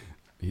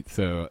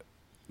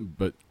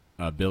 But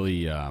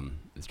Billy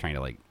is trying to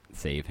like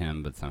save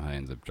him, but somehow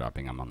ends up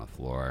dropping him on the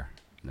floor.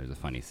 And there's a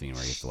funny scene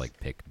where he has to like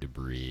pick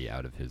debris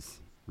out of his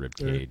rib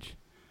Yeah. cage.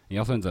 He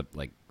also ends up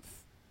like,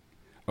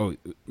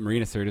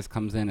 Marina Sirtis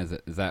comes in. Is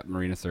that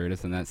Marina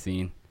Sirtis in that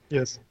scene?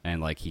 Yes.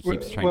 And like he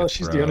keeps trying Well, to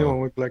she's throw. the only one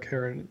with black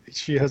hair, and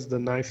she has the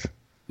knife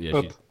Yeah,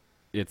 up,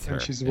 it's her.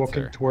 and she's it's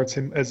walking her. towards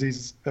him as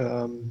he's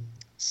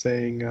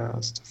saying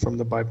stuff from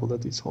the Bible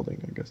that he's holding,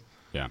 I guess.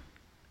 Yeah,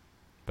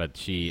 but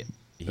he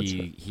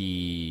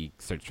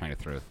starts trying to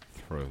throw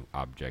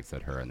objects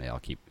at her, and they all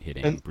keep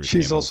hitting. And Bruce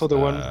she's also the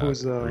one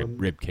Campbell's, who's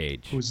rib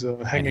cage. who's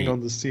hanging he-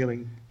 on the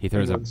ceiling. He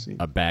throws in one scene.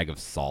 a bag of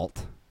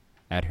salt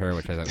at her,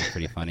 which I thought was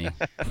pretty funny.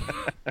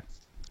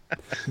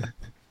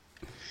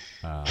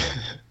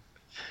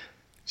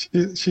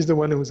 She's the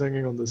one who's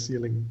hanging on the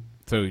ceiling.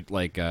 So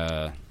like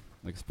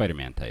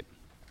Spider-Man type.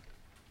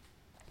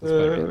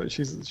 Spider-Man.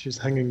 She's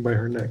hanging by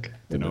her neck.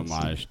 An in that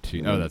homage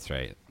scene. to. Oh, that's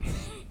right.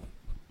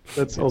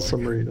 That's also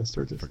Marina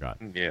Sirtis. Forgot.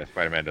 Yeah,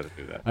 Spider-Man doesn't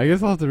do that. I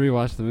guess I'll have to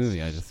rewatch the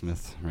movie. I just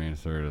missed Marina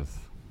Sirtis.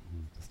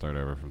 To start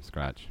over from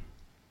scratch.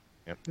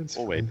 Yep. It's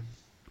We'll wait. fine.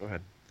 Go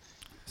ahead.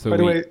 So By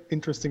the way,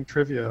 interesting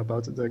trivia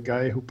about the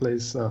guy who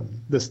plays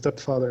the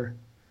stepfather.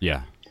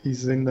 yeah.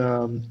 He's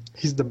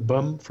he's the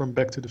bum from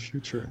Back to the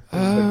Future.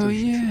 Oh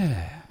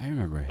yeah, I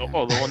remember him.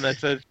 Oh, the one that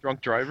says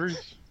drunk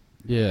drivers?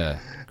 Yeah,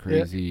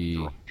 crazy.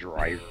 Drunk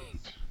drivers.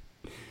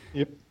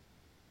 Yep.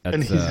 That's,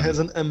 And he has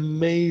an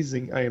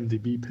amazing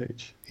IMDb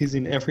page. He's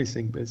in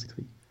everything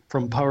basically,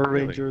 from Power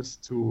Really? Rangers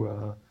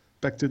to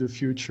Back to the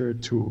Future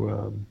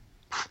to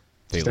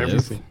They just Live.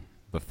 everything.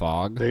 The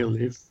Fog. They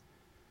Live.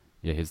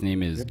 Yeah, his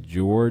name is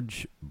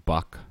George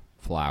Buck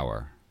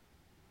Flower.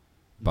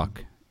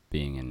 Buck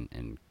being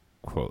in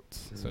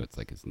quotes, so it's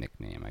like his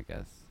nickname, I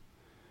guess.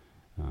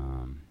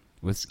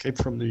 Escape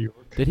from New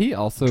York. Did he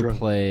also Drunk.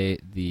 play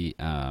the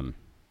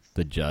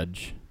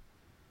judge?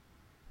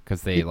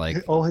 Because they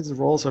like all his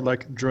roles are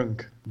like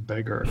drunk,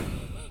 beggar,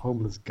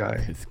 homeless guy.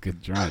 he's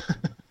good drunk.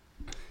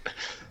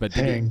 But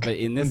Hank, but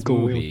in this Uncle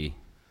Will. movie,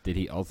 did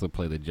he also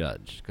play the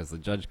judge? Because the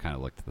judge kind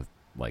of looked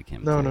like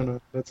him. No, too.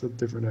 no, that's a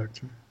different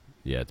actor.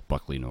 Yeah, it's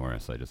Buckley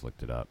Norris. I just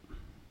looked it up.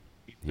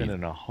 He's been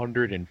in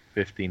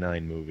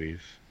 159 movies.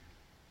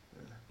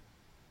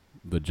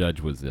 The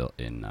judge was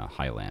in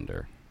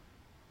Highlander.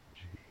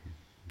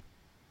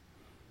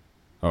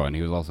 Oh, and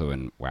he was also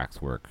in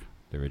Waxwork,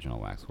 the original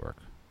Waxwork.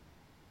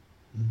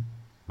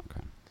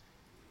 Okay.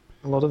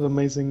 A lot of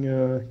amazing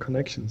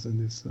connections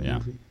in this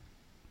movie.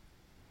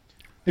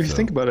 If you So-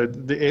 think about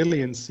it, the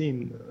alien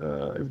scene,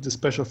 if the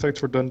special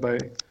effects were done by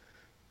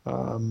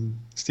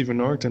Stephen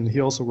Norton,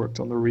 he also worked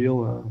on the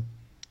real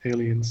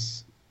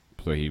aliens.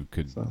 So he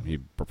So-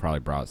 probably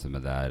brought some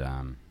of that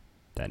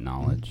that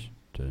knowledge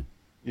to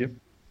Yep.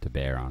 to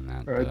bear on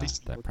that Or at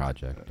least that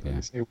project. At Yeah.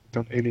 least he worked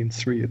on Alien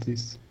 3 at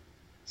least,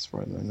 as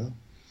far as I know.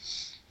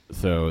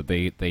 So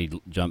they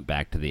jump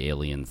back to the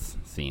aliens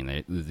scene.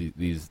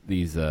 These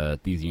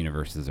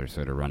universes are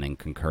sort of running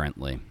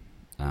concurrently,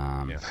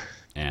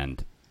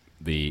 and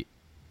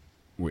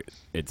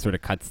it sort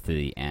of cuts to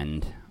the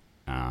end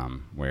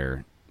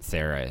where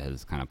Sarah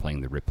is kind of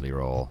playing the Ripley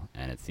role,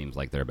 and it seems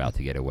like they're about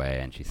to get away,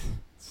 and she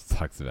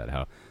talks about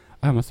how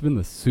it must have been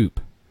the soup.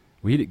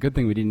 Good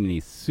thing we didn't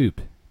eat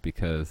soup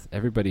because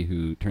everybody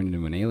who turned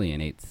into an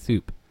alien ate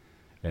soup.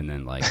 And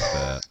then, like,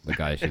 the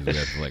guy she's with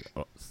is like,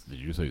 oh, did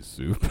you say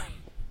soup?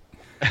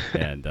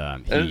 And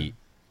an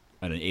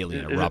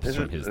alien erupts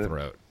from his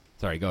throat.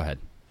 Sorry, go ahead.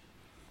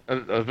 I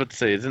was about to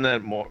say, isn't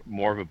that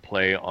more of a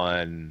play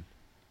on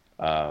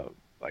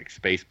like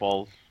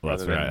Spaceballs? Well,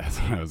 that's rather right. than That's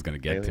what I was going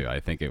to get Alien? to. I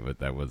think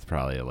that was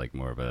probably like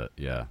more of a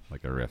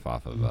like a riff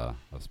off of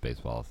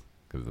Spaceballs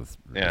because it's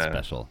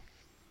special.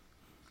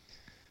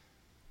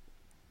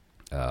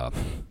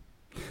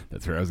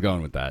 That's where I was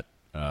going with that.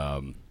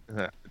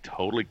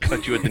 Totally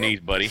cut you at the knees,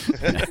 buddy.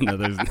 No,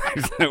 there's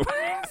no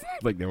words,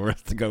 like no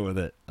words to go with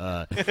it.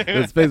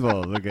 It's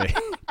Spaceballs, okay.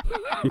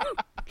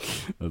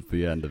 That's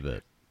the end of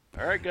it.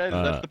 All right, guys,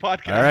 that's the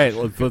podcast. All right,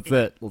 let's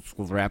it.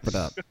 Let's wrap it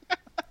up.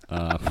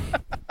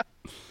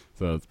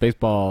 So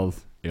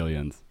Spaceballs,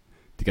 aliens.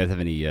 Do you guys have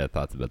any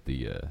thoughts about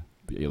the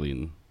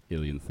alien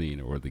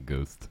scene or the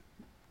ghost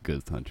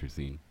hunter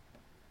scene?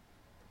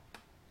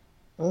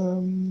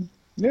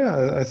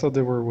 Yeah, I thought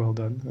they were well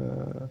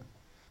done.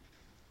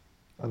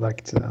 I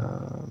liked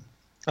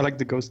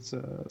the ghost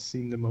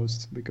scene the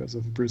most because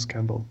of Bruce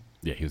Campbell.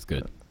 Yeah, he was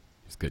good.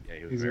 He's good. Yeah,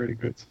 he was He's very really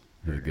good.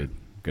 Really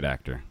good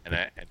actor. And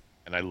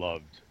I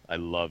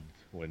loved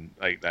when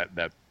like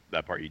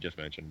that part you just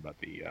mentioned about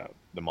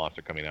the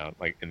monster coming out,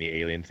 like in the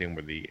alien scene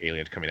where the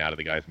alien's coming out of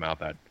the guy's mouth.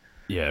 That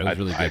Yeah, it was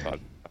really I good. thought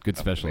Good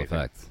that was special amazing.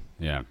 effects.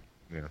 Yeah,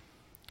 Yeah.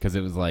 because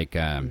it was like,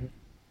 I mean,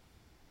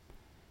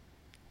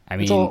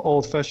 It's all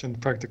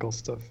old-fashioned practical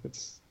stuff.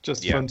 It's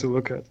just Yeah. fun to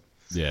look at,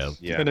 yeah,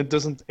 Yeah. and it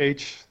doesn't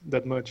age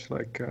that much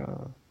like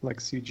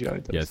CGI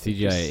does. yeah. It CGI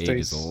just age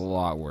is stays a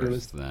lot worse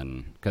realistic.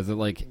 than because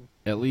like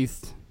at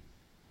least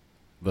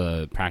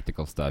the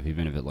practical stuff,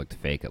 even if it looked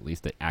fake, at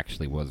least it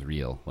actually was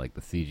real. Like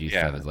the CG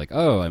Yeah. stuff is like,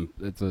 oh,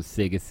 it's a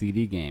Sega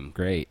CD game.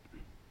 Great.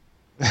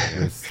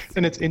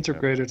 And it's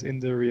integrated in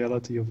the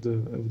reality of the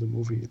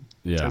movie. It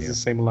Yeah. has the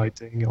same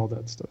lighting, all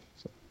that stuff.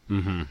 So.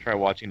 Mm-hmm. Try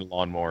watching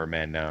Lawnmower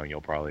Man now, and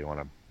you'll probably want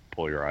to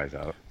pull your eyes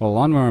out. Well,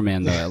 Lawnmower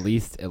Man though, at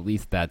least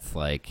that's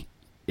like,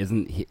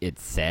 isn't it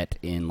set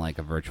in like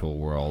a virtual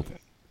world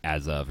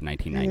as of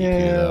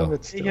 1992 though?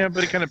 but still. Yeah,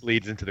 but it kind of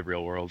bleeds into the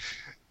real world.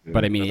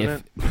 But I mean,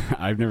 Doesn't if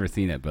I've never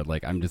seen it, but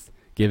like I'm just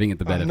giving it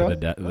the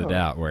benefit of the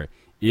doubt. Where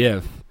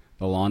if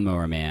the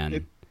Lawnmower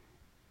Man,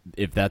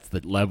 if that's the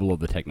level of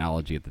the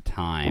technology at the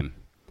time,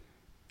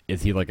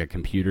 is he like a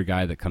computer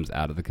guy that comes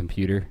out of the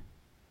computer?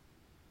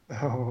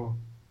 Oh,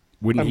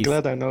 Wouldn't I'm he?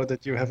 glad I know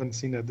that you haven't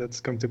seen it. That's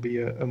going to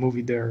be a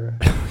movie there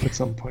at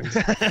some point.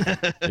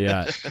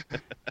 Yeah,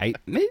 I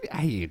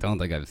don't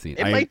think I've seen.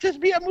 It might just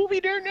be a movie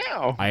there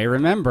now. I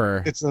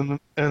remember. It's an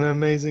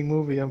amazing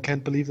movie. I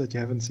can't believe that you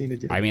haven't seen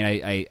it yet. I mean,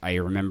 I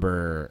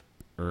remember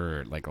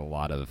like a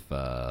lot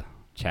of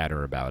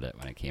chatter about it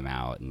when it came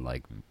out and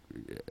like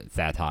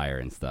satire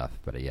and stuff.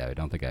 But yeah, I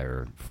don't think I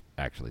ever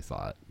actually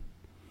saw it.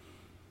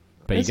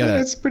 But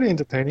it's pretty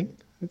entertaining.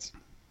 It's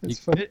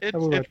fun. It's I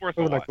would worth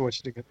like a to watch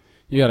it again.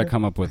 you got to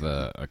come up with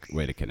a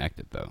way to connect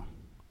it though.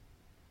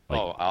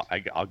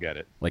 Like, I'll get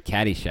it. Like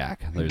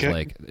Caddyshack. There's Okay.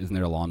 like, isn't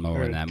there a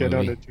lawnmower in that Get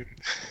on movie? it,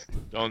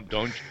 dude.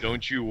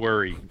 Don't you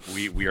worry.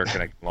 We are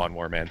connecting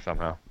Lawnmower Man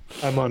somehow.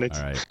 I'm on it.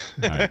 All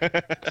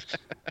right.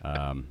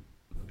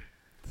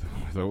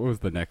 So what was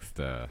the next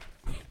the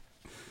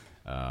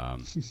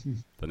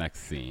next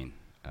scene?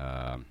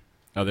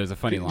 Oh, there's a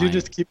funny line.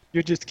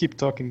 You just keep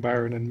talking,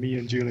 Byron, and me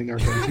and Julian are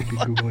going to be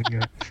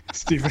googling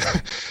Steven.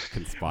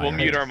 Conspire. We'll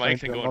mute our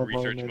mics and go in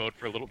research mode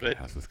for a little bit.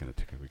 Yeah, this is gonna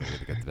take. We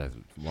gotta get to that.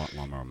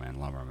 Lawnmower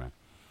Man.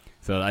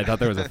 So I thought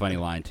there was a funny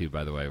line too,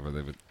 by the way, where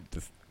they would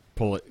just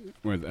pull it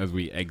as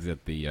we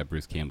exit the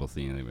Bruce Campbell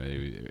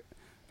scene.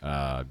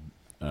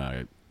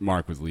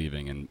 Mark was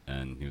leaving,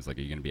 and he was like,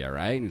 "Are you gonna be all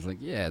right?" And he's like,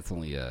 "Yeah, it's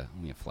only a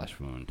flesh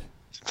wound."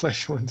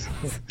 Flesh wound.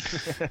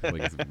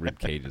 Like his rib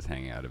cage is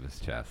hanging out of his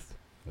chest.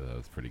 So that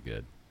was pretty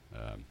good.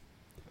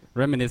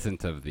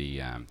 Reminiscent of the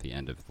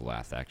end of The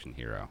Last Action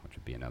Hero, which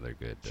would be another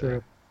good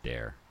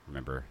dare.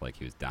 Remember, like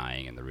he was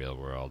dying in the real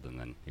world, and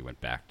then he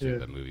went back to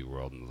the movie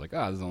world and was like,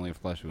 "Oh, this is only a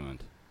flesh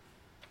wound.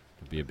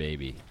 It'll be a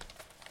baby."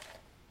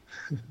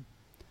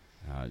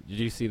 Did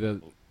you see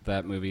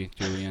that movie,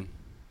 Julian?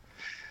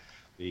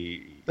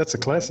 That's a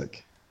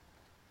classic.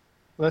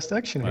 Last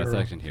Action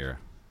Hero.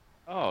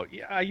 Oh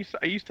yeah, I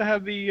used to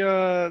have the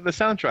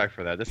soundtrack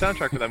for that. The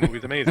soundtrack for that movie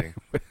is amazing.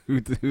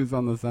 Who's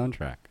on the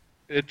soundtrack?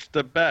 It's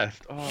the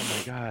best. Oh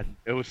my god,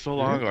 it was so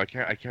long ago. I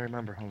can't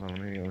remember. Hold on,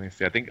 let me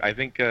see. I think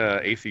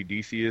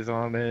AC/DC is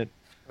on it.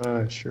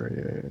 Sure,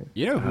 yeah.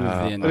 You know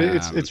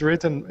who's in?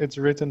 It's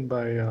written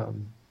by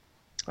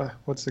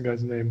what's the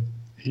guy's name?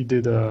 He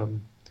did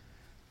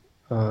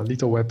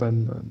Lethal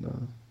Weapon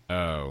and.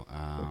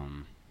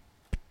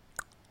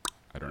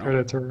 I don't know.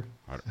 Predator.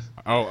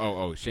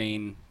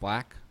 Shane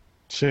Black.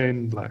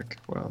 Shane Black.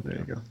 Well, there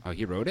you go. Oh,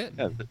 he wrote it?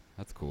 Yeah.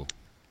 That's cool.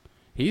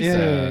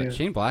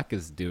 Shane Black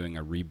is doing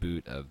a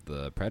reboot of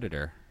the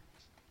Predator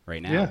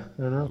right now. Yeah,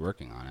 I know. He's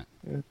working on it.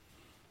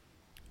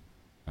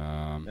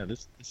 Yeah.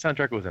 This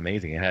soundtrack was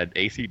amazing. It had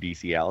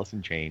AC/DC, Alice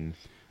in Chains.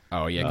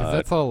 Oh yeah, because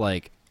that's all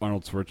like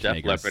Arnold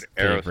Schwarzenegger's Leppard,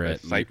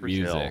 favorite Cypress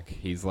music. Hill.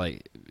 He's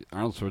like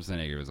Arnold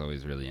Schwarzenegger was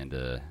always really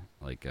into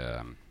like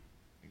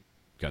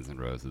Guns N'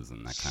 Roses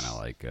and that kind of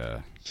like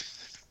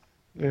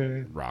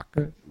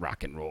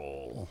rock and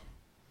roll.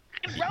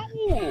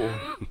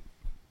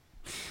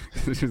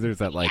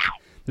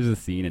 There's a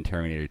scene in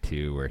Terminator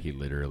 2 where he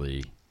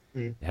literally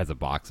has a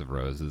box of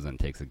roses and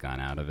takes a gun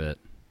out of it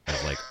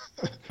as like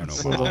an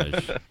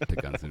homage to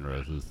Guns N'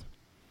 Roses.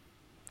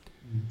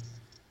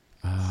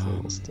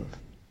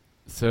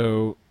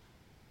 So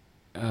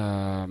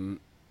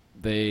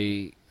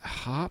they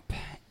hop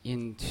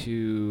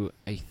into,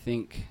 I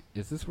think,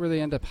 is this where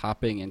they end up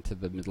hopping into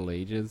the Middle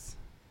Ages?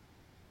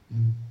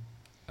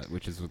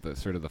 Which is with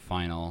sort of the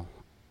final,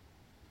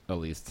 at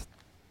least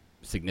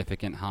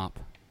significant hop.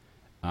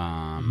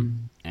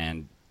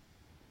 And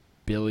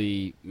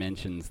Billy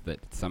mentions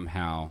that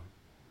somehow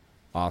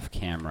off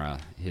camera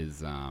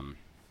his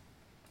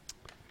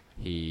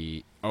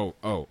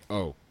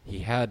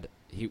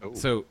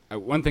so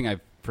one thing I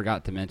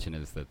forgot to mention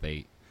is that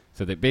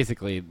that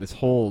basically this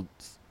whole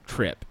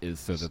trip is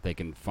so that they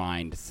can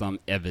find some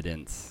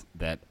evidence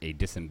that a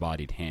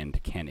disembodied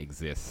hand can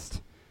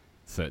exist.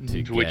 So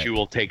which you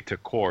will take to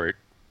court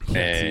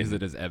and use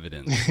it as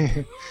evidence.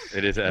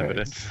 It is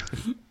evidence.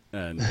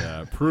 And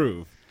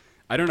prove.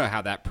 I don't know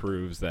how that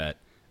proves that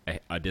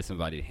a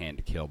disembodied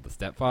hand killed the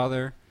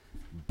stepfather,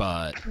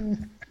 but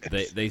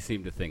they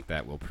seem to think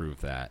that will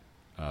prove that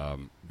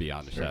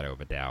beyond a shadow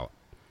of a doubt.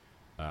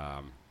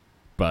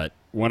 But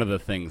one of the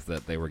things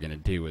that they were going to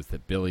do is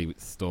that Billy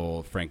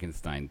stole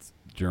Frankenstein's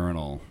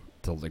journal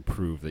to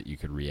prove that you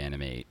could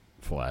reanimate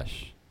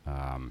flesh.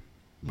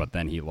 But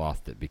then he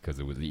lost it because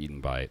it was eaten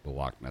by the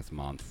Loch Ness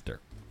Monster.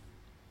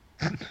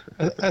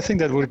 I think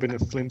that would have been a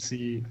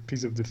flimsy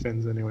piece of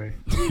defense anyway.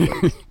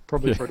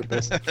 Probably for the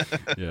best.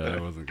 Yeah,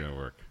 that wasn't going to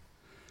work.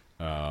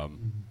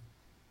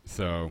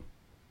 So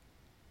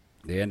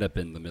they end up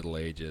in the Middle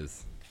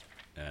Ages,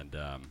 and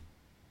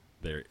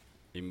they're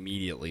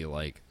immediately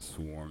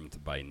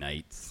swarmed by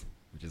knights,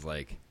 which is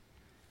I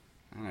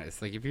don't know,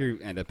 it's like if you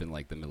end up in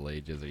the Middle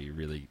Ages, are you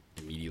really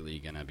immediately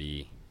going to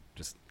be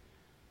just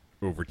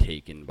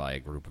overtaken by a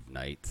group of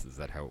knights? Is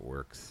that how it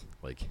works?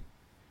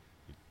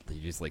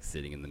 You're just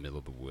sitting in the middle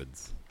of the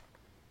woods.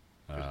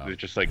 There's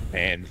just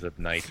bands of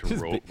knights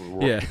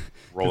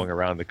rolling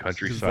around the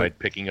countryside,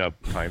 picking up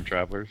time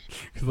travelers.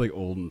 Because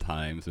olden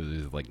times,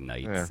 there's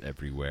knights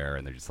everywhere,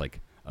 and they're just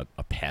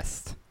a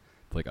pest.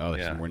 It's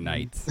there's some more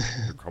knights.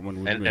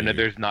 And then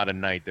there's not a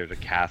knight. There's a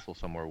castle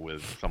somewhere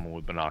with someone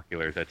with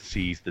binoculars that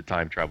sees the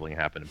time traveling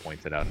happen and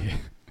points it out. Yeah.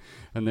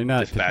 And they're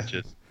not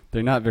dispatches.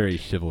 They're not very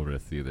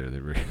chivalrous either.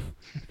 They're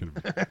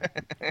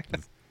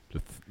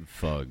just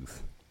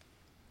thugs.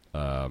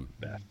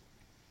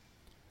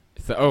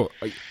 So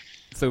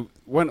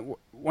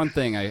one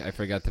thing I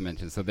forgot to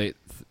mention.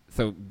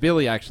 So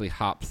Billy actually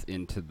hops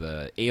into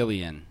the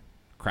alien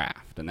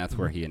craft, and that's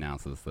where he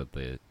announces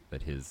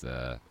that his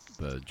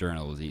the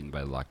journal was eaten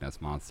by the Loch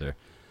Ness Monster.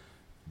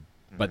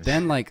 But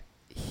then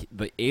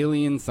the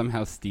alien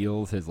somehow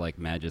steals his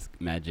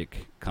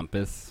magic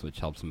compass, which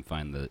helps him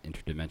find the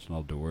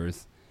interdimensional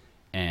doors,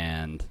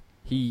 and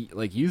he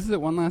uses it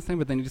one last time,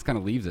 but then he just kind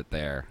of leaves it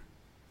there,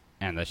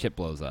 and the ship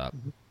blows up,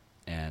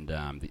 and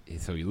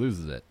so he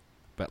loses it.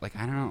 But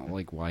I don't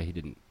know why he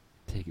didn't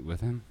take it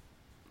with him.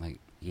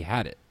 He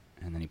had it,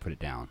 and then he put it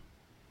down.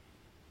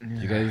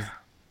 Yeah. You guys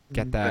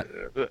get that.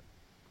 I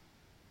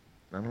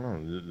don't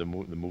know. The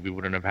movie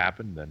wouldn't have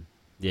happened then.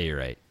 Yeah, you're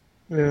right.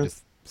 Yeah.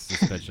 Just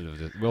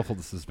willful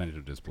suspension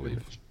of disbelief.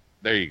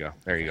 There you go.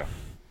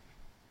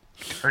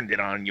 Turned it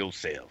on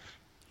yourself.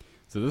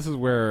 So this is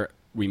where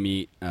we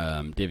meet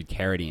David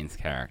Carradine's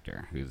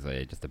character, who's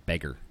just a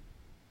beggar.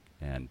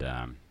 And,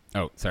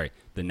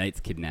 the knights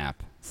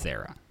kidnap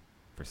Sarah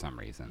for some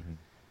reason.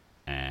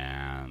 Mm-hmm.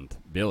 And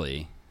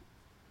Billy,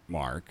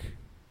 Mark,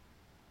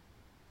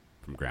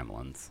 from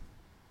Gremlins,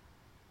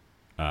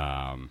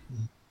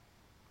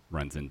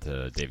 runs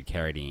into David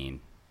Carradine,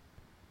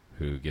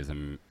 who gives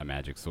him a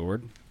magic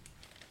sword.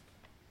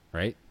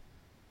 Right?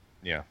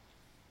 Yeah.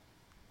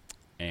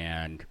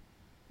 And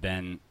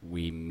then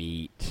we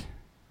meet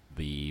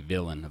the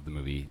villain of the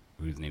movie,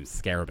 whose name's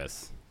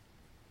Scarabus.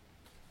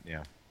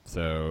 Yeah.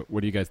 So,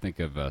 what do you guys think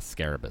of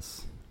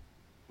Scarabus?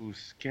 Ooh,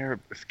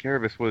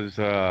 Scarabus was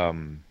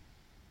the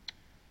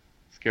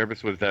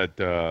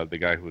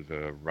guy who was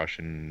a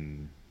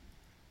Russian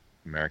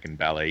American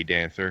ballet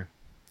dancer.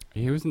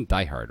 He was in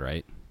Die Hard,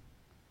 right?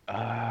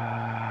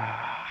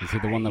 Is he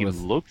the one that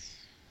was? Looks.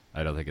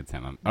 I don't think it's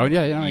him. Oh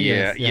yeah, yeah, Hard.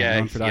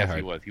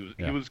 He was.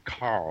 He was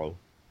Carl.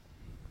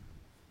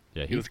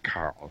 Yeah, he was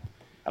Carl.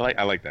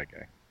 I like that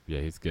guy. Yeah,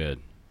 he's good.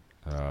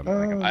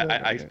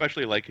 I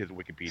especially like his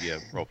Wikipedia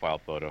profile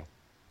photo.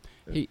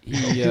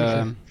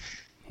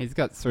 He's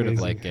got sort of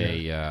like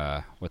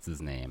a what's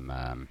his name,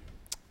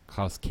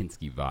 Klaus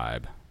Kinski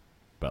vibe,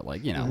 but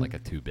like like a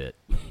 2-bit.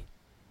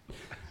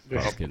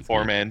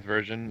 Poor man's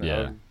version.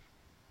 Yeah.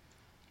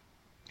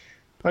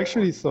 I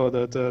actually thought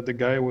that the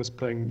guy who was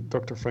playing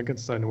Dr.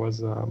 Frankenstein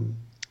was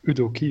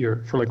Udo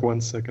Kier for like 1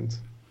 second.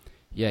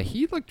 Yeah,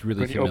 he looked really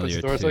when familiar he opens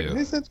the door, too. I was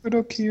like, is that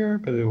Udo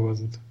Kier? But it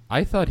wasn't.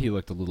 I thought he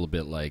looked a little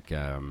bit like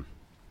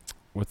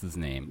what's his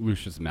name,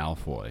 Lucius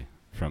Malfoy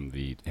from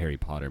the Harry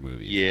Potter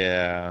movies.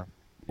 Yeah.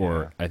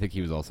 Or I think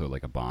he was also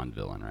like a Bond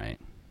villain, right?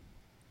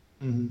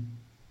 Mm-hmm.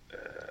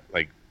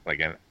 Like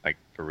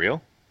for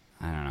real?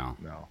 I don't know.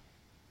 No.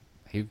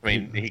 He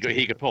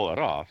could pull it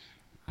off.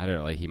 I don't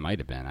know. Like he might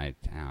have been. I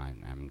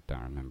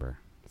don't remember.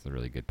 It's a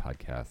really good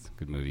podcast.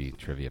 Good movie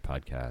trivia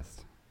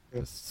podcast.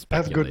 Yeah. I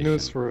have good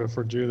news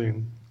for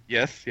Julian.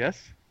 Yes.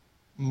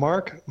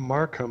 Mark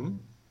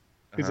Markham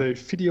is a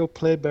video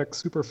playback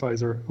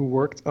supervisor who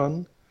worked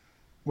on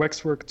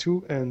Waxwork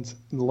 2 and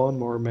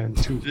Lawnmower Man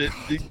 2.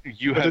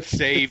 You have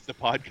saved the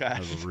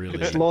podcast.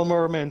 It's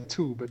Lawnmower Man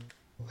 2, but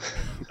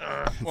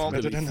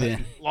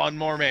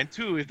Lawnmower Man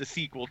 2 is the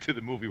sequel to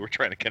the movie we're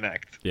trying to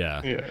connect.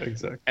 Yeah,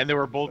 exactly. And they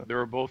were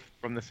both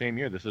from the same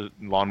year. This is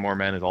Lawnmower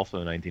Man is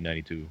also a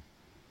 1992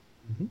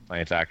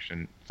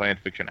 science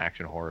fiction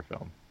action horror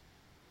film.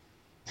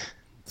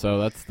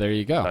 So there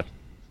you go.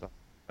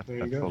 There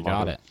you go. You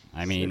got it.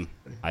 I mean,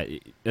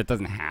 it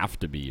doesn't have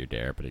to be your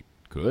dare, but it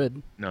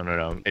could.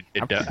 No.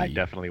 I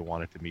definitely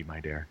want it to be my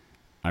dare.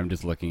 I'm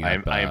just looking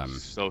at. I'm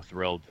so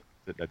thrilled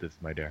that this is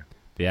my dare.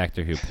 The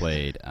actor who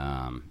played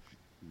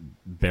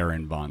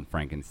Baron von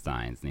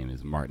Frankenstein's name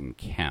is Martin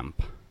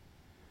Kemp,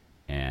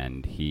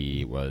 and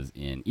he was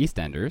in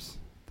EastEnders,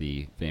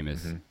 the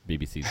famous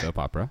BBC soap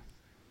opera.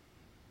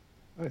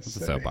 It's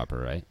a soap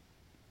opera, right?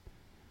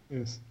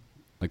 Yes.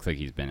 Looks like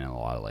he's been in a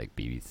lot of like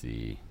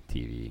BBC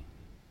TV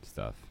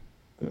stuff.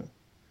 Yeah.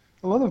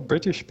 A lot of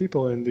British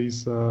people in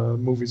these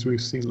movies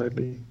we've seen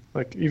lately.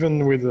 Like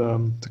even with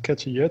To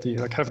Catch a Yeti,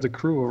 like half the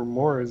crew or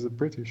more is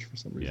British for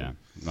some reason. Yeah.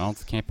 Well,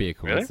 it can't be a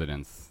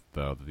coincidence,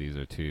 though, that these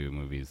are two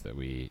movies that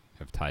we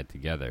have tied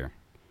together.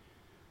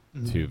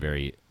 Two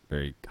very,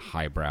 very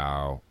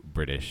highbrow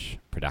British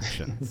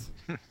productions.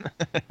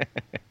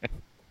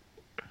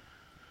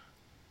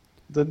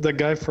 The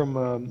guy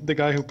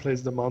who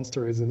plays the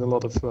monster is in a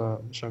lot of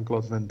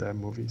Jean-Claude Van Damme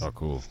movies. Oh,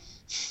 cool.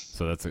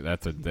 So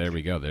there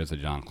we go. There's a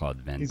Jean-Claude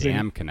Van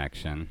Damme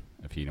connection.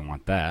 If you don't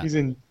want that, he's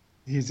in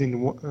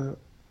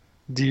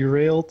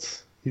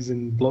Derailed. He's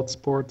in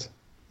Bloodsport,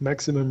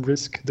 Maximum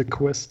Risk, The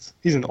Quest.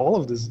 He's in all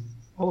of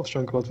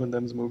Jean-Claude Van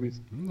Damme's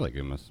movies. Like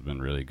he must have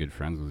been really good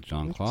friends with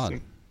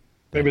Jean-Claude.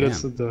 Maybe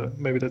that's his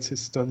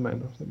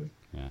stuntman or something.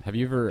 Yeah. Have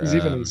you ever? He's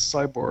even in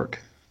Cyborg.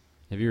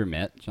 Have you ever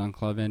met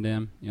Jean-Claude Van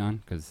Damme,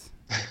 Jan? Because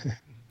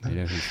I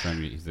know he's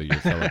from he's your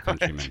fellow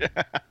countryman.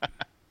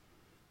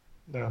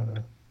 No.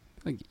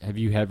 Like, have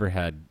you ever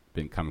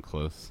come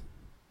close?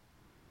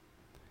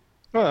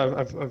 Well,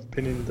 I've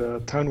been in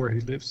the town where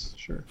he lives.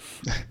 Sure.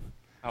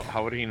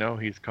 How would he know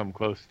he's come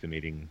close to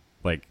meeting?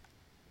 Like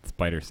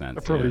spider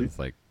sense. Probably, it's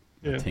like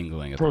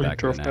tingling at the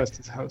back of the neck. Past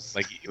his house.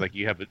 Like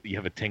you have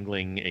a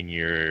tingling in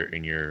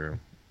your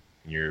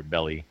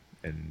belly,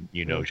 and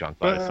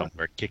Jean-Claude is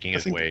somewhere kicking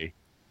his way.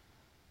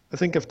 I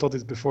think I've told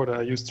this before that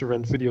I used to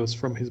rent videos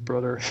from his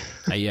brother.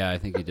 Yeah, I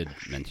think you did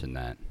mention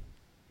that.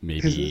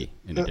 Maybe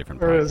in a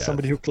different podcast. Or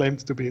somebody who claimed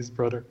to be his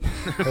brother.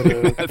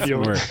 That's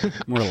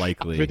more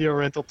likely. Video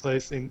rental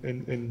place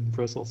in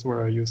Brussels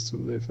where I used to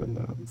live.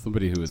 And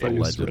somebody who is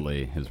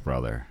allegedly his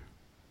brother.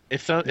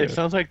 It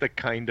sounds like the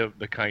kind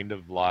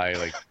of lie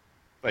like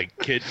like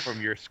kids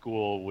from your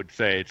school would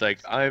say. It's like,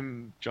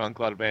 I'm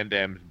Jean-Claude Van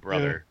Damme's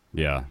brother.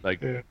 Yeah.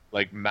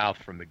 Like Mouth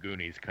from the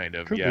Goonies, kind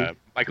of. Could Yeah. be.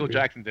 Michael Could be.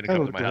 Jackson didn't Kinda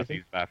come to look my like house to him.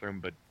 use the bathroom,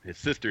 but his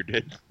sister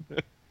did.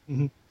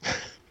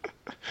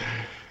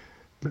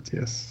 But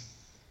yes.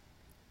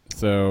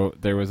 So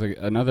there was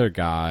another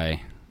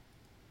guy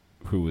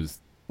who was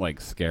like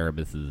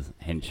Scarabus's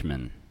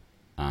henchman.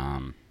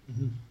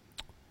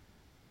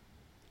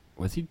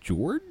 Was he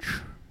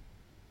George?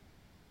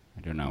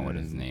 I don't know what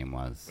his name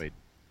was. Wait.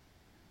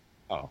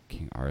 Oh.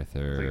 King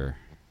Arthur.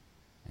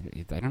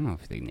 I don't know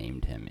if they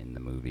named him in the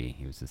movie.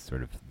 He was just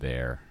sort of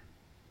there.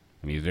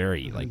 I mean, he was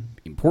very like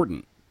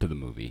important to the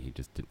movie. He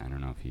just didn't. I don't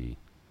know if he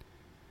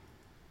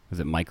was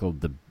it Michael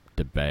de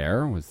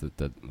Bear. Was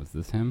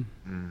this him?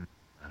 I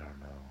don't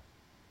know.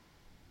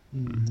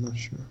 Not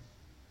sure.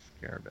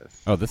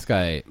 Scarabus. Oh, this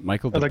guy,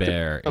 Michael de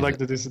Bear. I like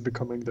that this is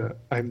becoming the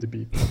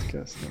IMDb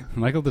podcast now.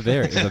 Michael de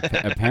Bear is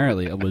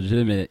apparently a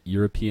legitimate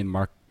European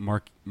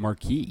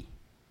marquis,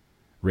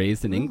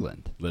 raised in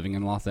England, living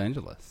in Los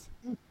Angeles.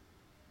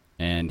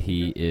 And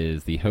he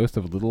is the host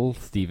of Little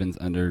Steven's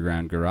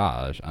Underground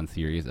Garage on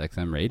Sirius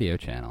XM Radio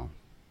Channel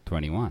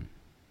 21.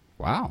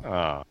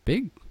 Wow.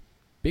 Big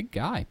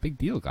guy. Big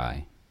deal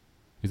guy.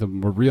 He's a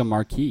real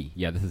marquis.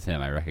 Yeah, this is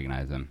him. I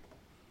recognize him.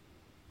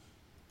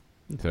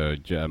 So,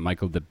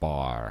 Michael de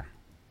Bar.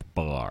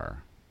 Right,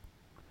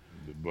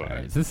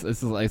 is this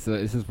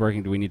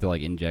working? Do we need to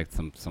like inject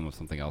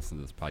something else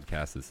into this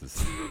podcast? This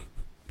is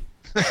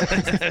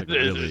like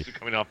really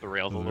coming off the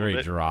rails a little very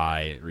bit.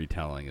 dry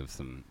retelling of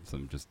some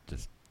just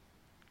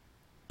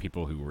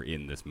people who were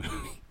in this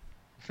movie.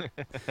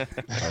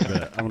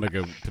 I'm gonna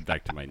go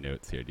back to my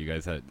notes here. Do you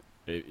guys have?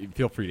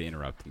 Feel free to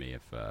interrupt me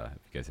if you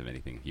guys have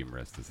anything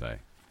humorous to say.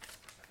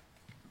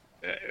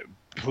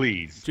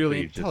 Please,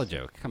 Julian, please, tell a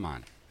joke. Come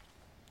on.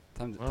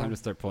 Time to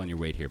start pulling your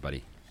weight here,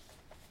 buddy.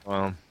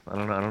 Well, I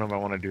don't know if I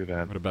want to do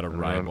that. What about a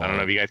I don't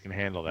know if you guys can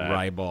handle that.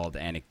 ribald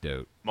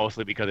anecdote?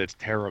 Mostly because it's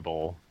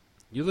terrible.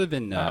 You live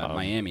in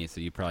Miami, so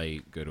you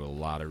probably go to a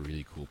lot of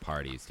really cool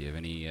parties. Do you have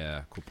any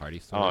cool party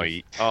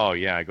stories? Oh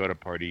yeah, I go to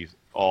parties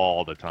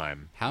all the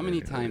time. How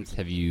many times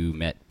have you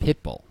met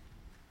Pitbull?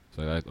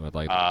 So I'd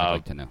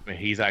like to know.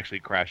 He's actually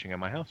crashing at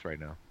my house right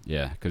now.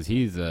 Yeah, because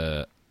he's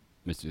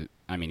Mr.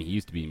 I mean, he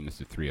used to be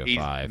Mr.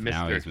 305.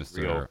 Now he's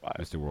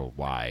Mr.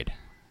 Worldwide.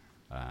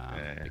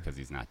 Because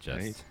he's not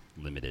just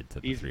limited to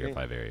the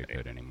 305 area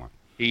code anymore.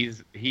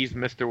 He's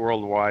Mr.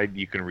 Worldwide.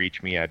 You can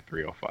reach me at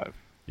 305.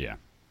 Yeah.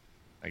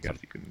 I guess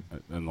you can.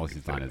 Unless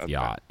he's on his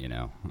yacht, in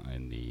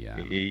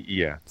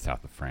the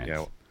south of France.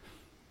 Yeah.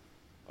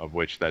 Of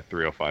which that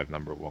 305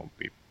 number won't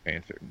be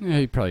answered. Yeah,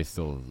 he probably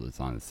still is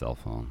on his cell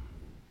phone.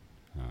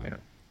 Yeah.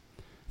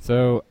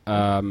 So,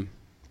 I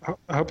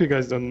hope you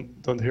guys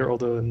don't hear all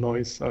the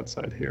noise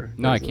outside here.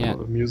 No, There's I can't. A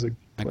lot of music.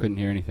 I couldn't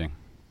hear anything.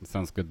 It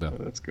sounds good though.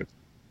 That's good.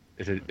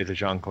 Is it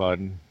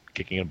Jean-Claude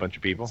kicking a bunch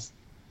of people?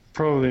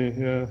 Probably,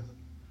 yeah.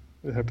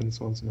 It happens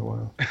once in a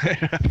while. It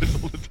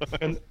happens all the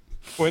time.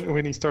 And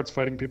when he starts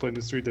fighting people in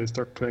the street, they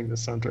start playing the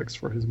soundtracks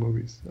for his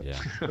movies. Yeah.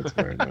 That's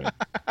very annoying.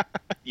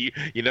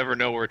 You never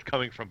know where it's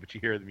coming from, but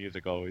you hear the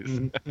music always.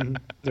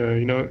 Yeah,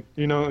 you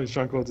know,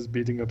 Jean-Claude is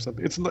beating up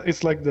something.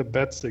 It's like the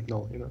bat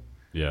signal, you know.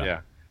 Yeah.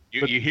 Yeah.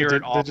 You hear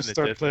it off in the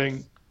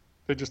distance.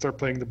 They just start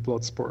playing the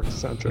Bloodsport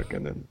soundtrack,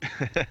 and then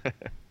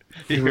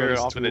you hear it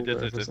off in the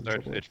distance.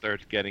 It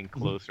starts getting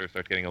closer.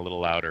 Starts getting a little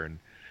louder,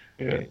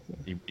 and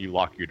you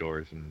lock your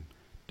doors, and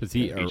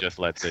he just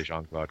lets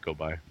Jean-Claude go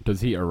by.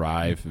 Does he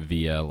arrive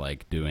via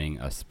like doing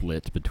a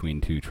split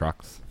between two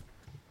trucks?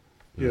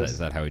 Is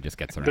that how he just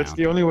gets around? That's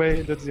the only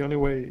way.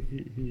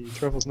 He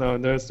travels now,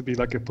 and there has to be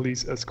like a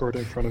police escort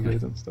in front of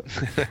it and stuff.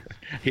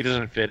 He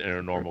doesn't fit in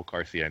a normal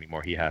car seat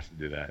anymore. He has to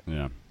do that.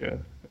 Yeah. Yeah.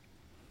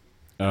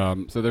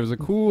 So there was a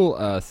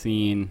cool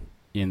scene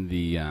in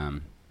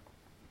the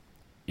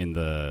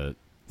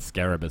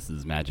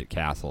Scarabus's Magic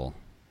Castle,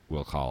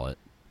 we'll call it,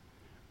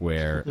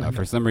 where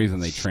for some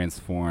reason they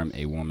transform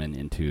a woman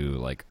into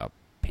like a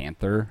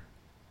panther.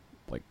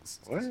 Like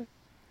what?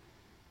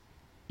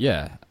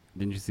 Yeah.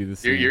 Didn't you see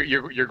this scene?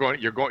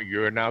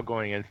 You're now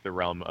going into the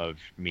realm of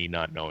me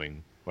not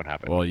knowing what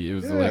happened. Well, it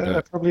was I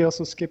probably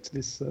also skipped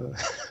this.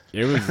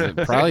 It was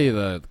probably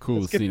the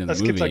coolest scene in the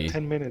movie. I skipped like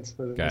 10 minutes.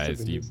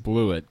 Guys, you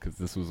blew it because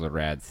this was a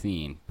rad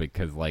scene.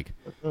 Because like,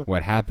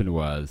 what happened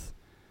was,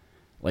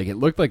 like, it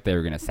looked like they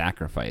were gonna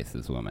sacrifice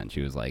this woman.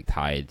 She was like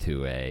tied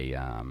to a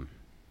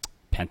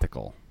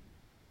pentacle,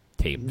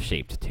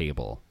 shaped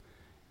table.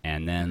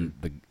 And then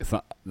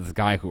this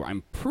guy who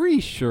I'm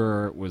pretty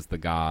sure was the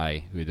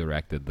guy who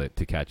directed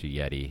To Catch a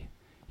Yeti,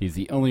 he's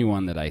the only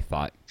one that I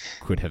thought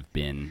could have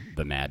been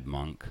the Mad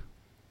Monk.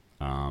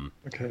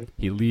 Okay.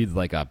 He leads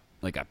like a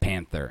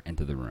panther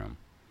into the room,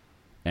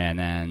 and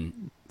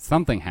then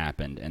something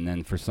happened, and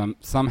then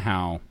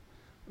somehow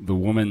the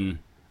woman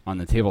on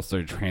the table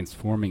started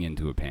transforming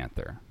into a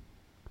panther,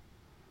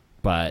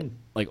 but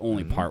like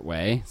only part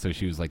way. So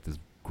she was like this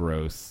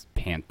gross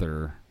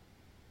panther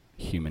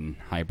human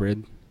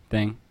hybrid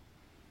thing.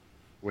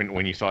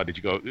 When you saw it, did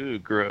you go, ooh,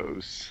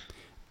 gross?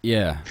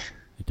 Yeah,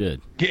 I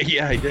did.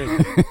 Yeah, I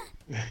did.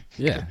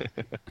 Yeah.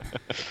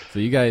 So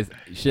you guys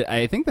should.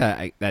 I think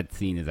that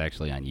scene is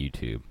actually on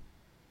YouTube.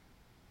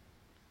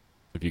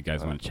 If you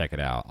guys want to check it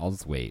out, I'll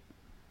just wait.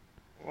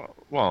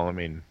 Well, I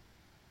mean,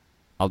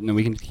 No,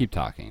 we can keep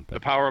talking. But the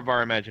power of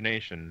our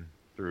imagination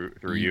through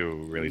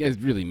you really. You guys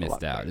really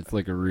missed out. It's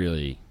like a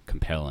really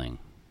compelling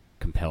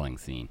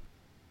scene.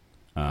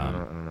 I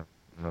don't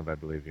know if I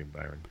believe you,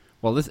 Byron.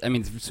 Well, it's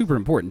super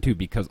important too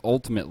because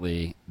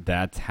ultimately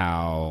that's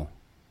how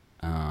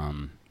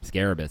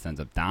Scarabus ends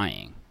up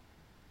dying.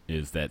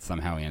 Is that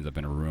somehow he ends up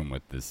in a room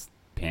with this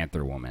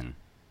panther woman,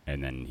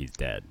 and then he's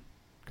dead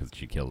because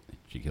she kills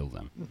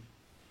him.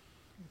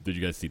 Did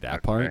you guys see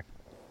that part?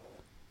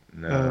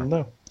 No.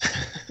 No.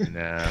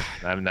 No,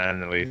 I'm not in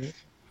the least.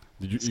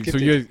 Did you? So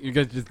you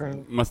guys just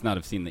must not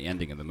have seen the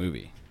ending of the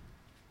movie.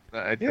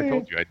 I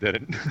told you I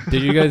didn't.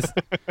 Did you guys?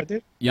 I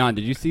did. Jan,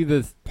 did you see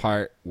this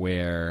part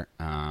where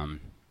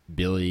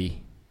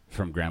Billy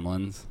from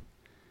Gremlins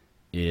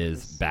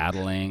is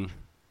battling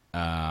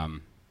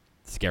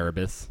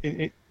Scarabus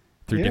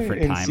through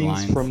different timelines?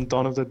 Scenes from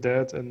Dawn of the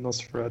Dead and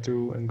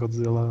Nosferatu and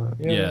Godzilla.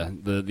 Yeah.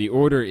 The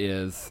order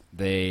is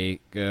they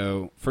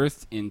go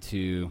first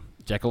into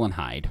Jekyll and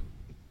Hyde.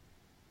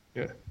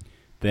 Yeah.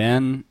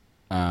 Then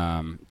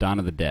Dawn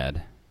of the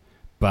Dead.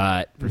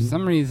 But for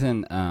some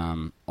reason,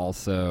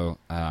 also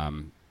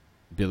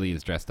Billy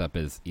is dressed up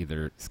as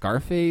either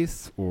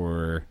Scarface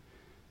or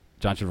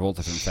John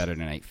Travolta from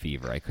Saturday Night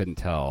Fever. I couldn't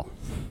tell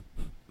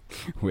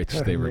which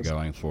they were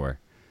going for.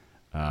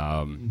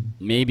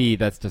 Maybe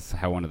that's just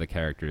how one of the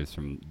characters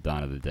from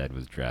Dawn of the Dead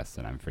was dressed,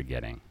 and I'm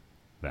forgetting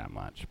that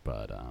much.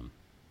 But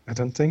I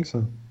don't think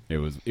so. it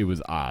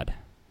was odd.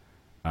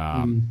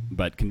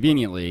 But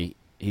conveniently,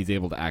 he's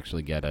able to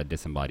actually get a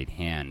disembodied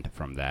hand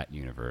from that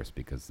universe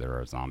because there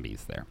are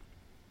zombies there.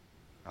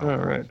 All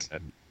right.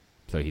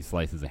 So he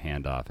slices a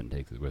hand off and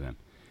takes it with him.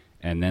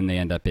 And then they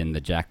end up in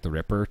the Jack the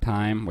Ripper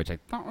time, which I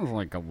thought was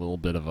like a little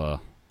bit of a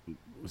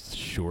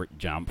short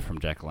jump from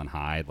Jekyll and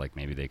Hyde. Like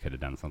maybe they could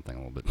have done something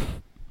a little bit...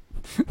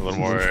 a little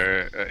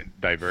more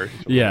diverse.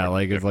 Yeah,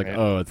 like it's like,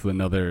 oh, it's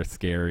another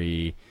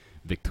scary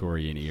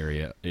Victorian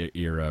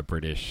era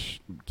British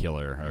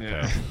killer.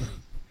 Okay.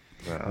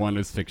 Yeah. One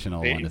is fictional,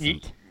 one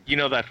isn't. You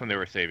know that's when they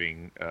were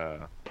saving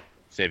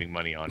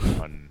money on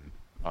kind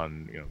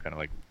of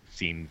like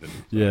scenes and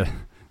stuff. Yeah,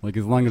 like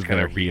as long as kind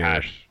they're of here,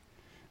 rehash.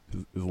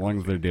 as long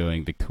as they're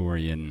doing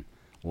Victorian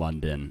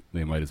London,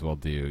 they might as well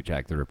do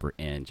Jack the Ripper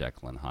and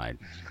Jekyll and Hyde.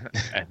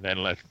 And then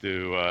let's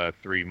do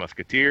Three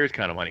Musketeers,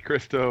 kind of Monte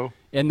Cristo.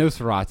 And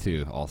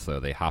Nosferatu also,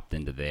 they hopped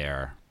into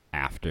there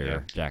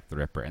after Jack the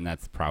Ripper, and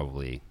that's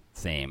probably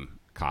same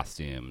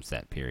costume,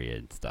 set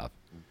period stuff.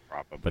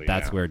 Probably, but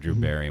that's where Drew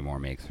Barrymore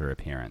makes her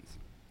appearance.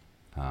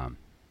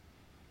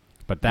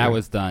 But that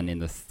was done in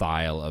the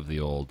style of the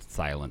old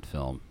silent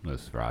film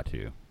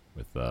Nosferatu,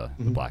 with the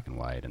black and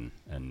white and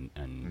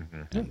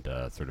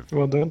sort of.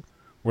 Well done.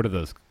 What are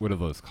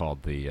those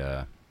called?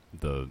 The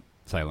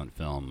silent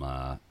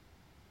film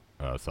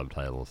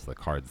subtitles, the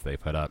cards they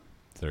put up.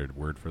 Is there a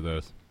word for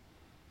those?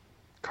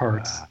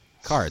 Cards.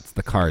 Cards.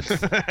 The cards.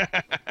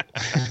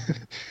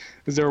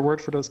 Is there a word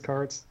for those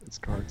cards? It's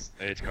cards.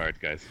 It's cards,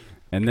 guys.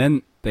 And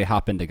then they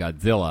hop into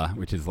Godzilla,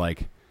 which is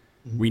like,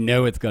 we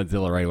know it's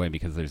Godzilla right away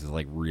because there's this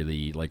like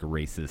really like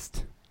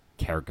racist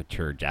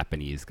caricature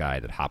Japanese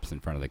guy that hops in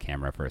front of the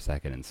camera for a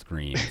second and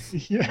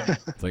screams. Yeah.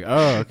 It's like,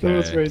 oh, okay. That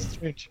was very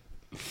strange.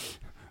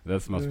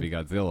 This must be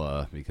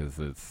Godzilla because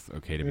it's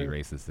okay to be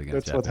racist against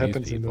That's Japanese what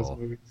happens people. in those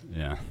movies.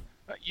 Yeah.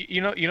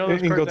 You know In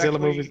those cards Godzilla actually...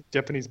 movies,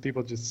 Japanese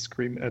people just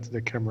scream at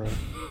the camera.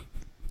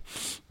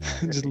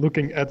 Just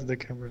looking at the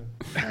camera.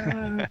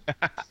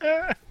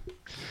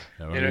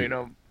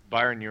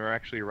 Byron, you were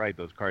actually right.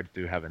 Those cards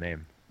do have a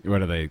name.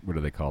 What are they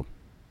called?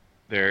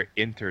 They're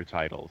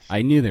intertitles.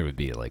 I knew there would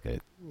be like a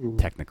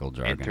technical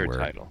jargon word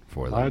Intertitle.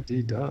 for them.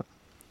 La-di-da.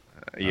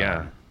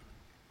 Yeah.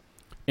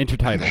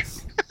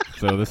 Intertitles.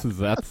 So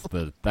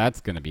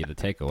that's going to be the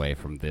takeaway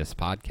from this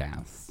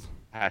podcast.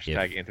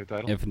 Hashtag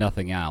intertitle. If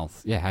nothing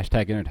else,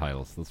 hashtag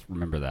intertitles. Let's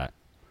remember that.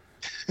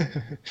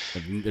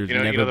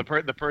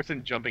 The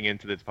person jumping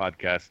into this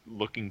podcast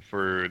looking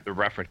for the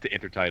reference to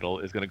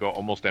intertitle is going to go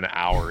almost an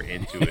hour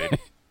into it.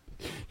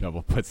 No,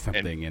 we'll put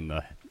something in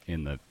the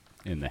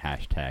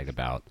hashtag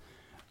about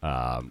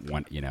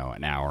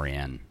an hour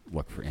in.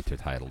 Look for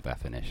intertitle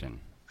definition.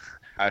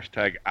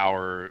 Hashtag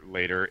hour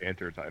later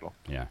intertitle.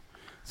 Yeah.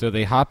 So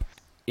they hop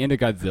into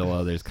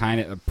Godzilla. There's kind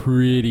of a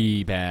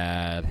pretty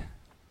bad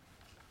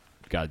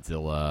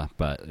Godzilla,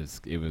 but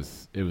it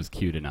was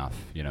cute enough.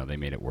 They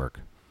made it work.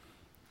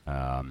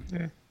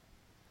 The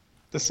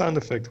sound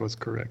effect was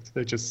correct.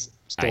 They just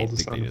stole the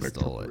sound effect.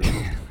 Stole it.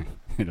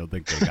 I don't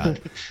think they got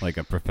like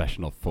a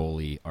professional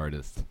Foley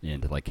artist in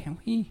to like, can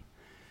we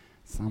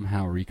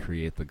somehow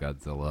recreate the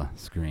Godzilla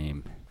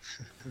scream?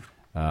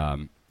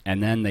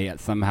 And then they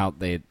somehow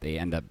they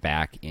end up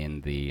back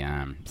in the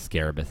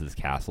Scarabus's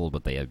castle,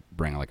 but they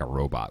bring like a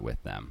robot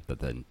with them that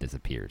then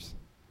disappears.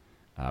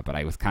 But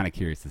I was kind of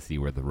curious to see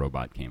where the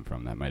robot came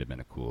from. That might have been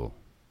a cool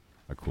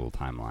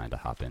timeline to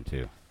hop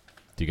into.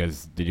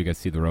 Did you guys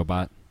see the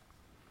robot?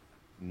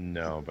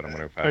 No, but I'm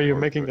gonna. Fast Are you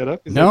forward making to it. that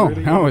up? Is No, that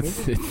really no, in the it's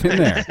movie? it's in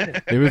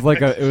there. It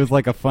was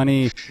like a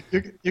funny.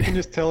 You can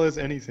just tell us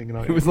anything. You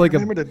know? It was like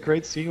remember that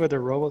great scene where the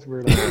robots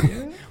were like,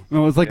 yeah.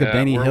 No, it was like a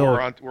Benny we're,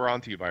 Hill. We're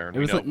on to you, Byron. It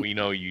was like- We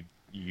know you.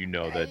 You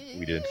know that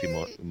we didn't see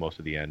most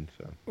of the end.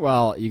 So.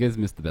 Well, you guys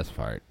missed the best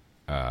part.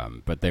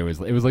 But it was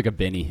like a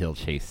Benny Hill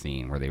chase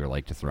scene where they were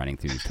like just running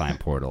through these time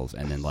portals,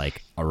 and then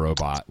like a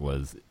robot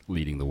was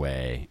leading the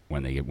way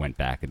when they went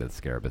back into the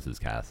Scarabus's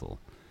castle.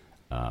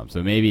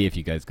 So maybe if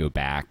you guys go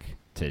back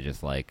to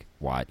just like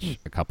watch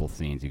a couple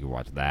scenes, you could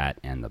watch that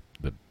and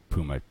the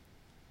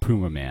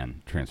Puma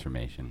Man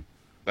transformation.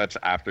 That's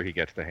after he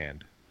gets the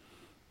hand.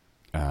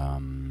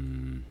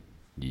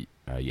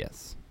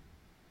 Yes.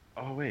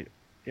 Oh wait,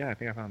 yeah, I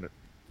think I found it.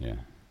 Yeah.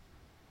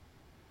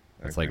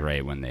 It's Okay. like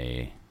right when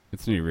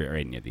it's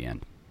right near the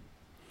end.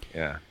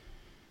 Yeah.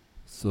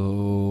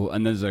 So,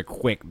 and there's a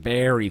quick,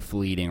 very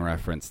fleeting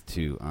reference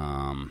to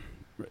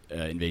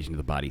Invasion of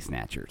the Body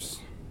Snatchers,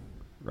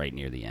 right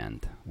near the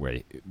end,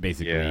 where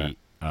basically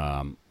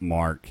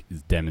Mark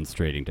is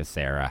demonstrating to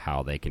Sarah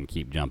how they can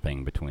keep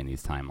jumping between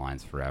these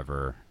timelines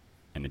forever,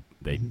 and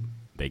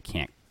they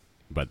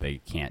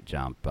can't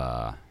jump.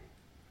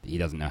 He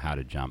doesn't know how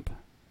to jump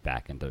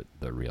back into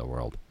the real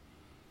world.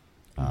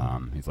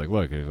 He's like,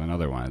 look, there's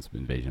another one. It's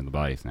Invasion of the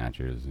Body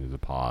Snatchers. There's a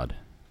pod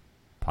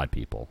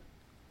people.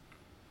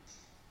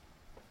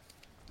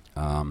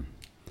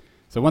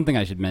 So one thing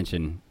I should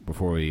mention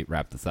before we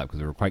wrap this up, because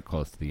we were quite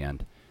close to the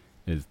end,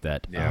 is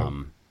that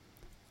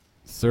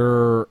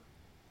Sir,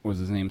 what was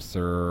his name?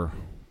 Sir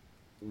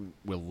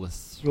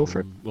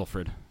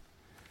Wilfred.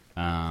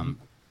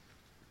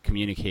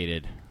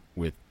 Communicated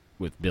with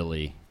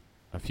Billy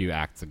a few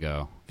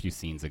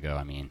scenes ago.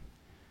 I mean,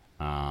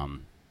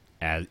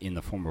 as in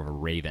the form of a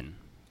raven.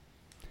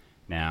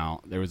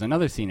 Now, there was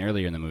another scene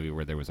earlier in the movie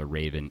where there was a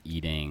raven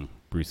eating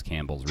Bruce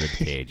Campbell's rib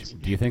cage.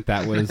 Do you think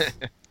that was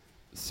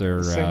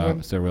Sir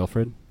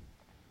Wilfred?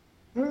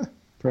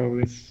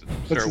 Probably. Sir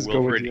Let's just go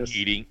with Wilfred yes.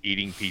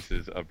 eating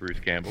pieces of Bruce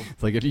Campbell.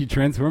 It's like if you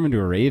transform into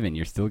a raven,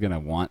 you're still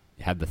gonna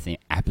have the same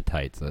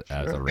appetites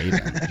as a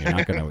raven. You're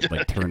not gonna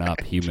like turn up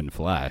human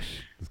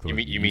flesh. You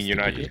mean you're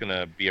not just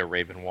gonna be a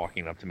raven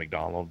walking up to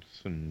McDonald's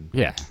and?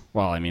 Yeah.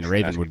 Well, I mean, a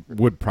raven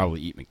would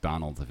probably eat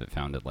McDonald's if it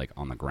found it like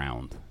on the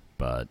ground,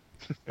 but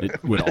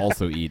it would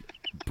also eat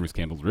Bruce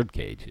Campbell's rib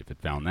cage if it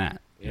found that.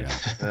 You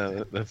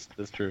know? That's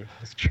true.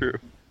 That's true.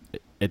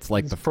 It's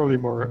like It's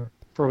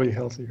probably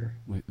healthier.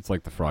 It's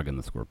like the frog and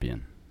the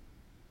scorpion.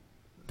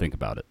 Think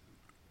about it.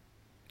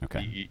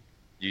 Okay.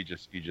 You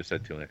just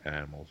said two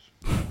animals.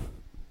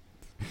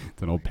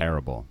 It's an old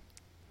parable.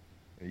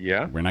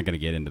 Yeah. We're not going to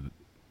get into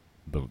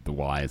the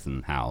whys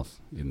and hows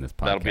in this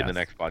podcast. That'll be the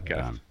next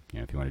podcast.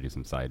 If you want to do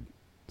some side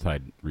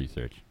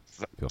research,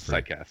 feel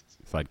free.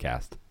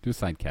 Sidecast. Do a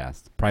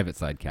sidecast. Private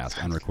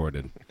sidecast,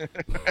 unrecorded.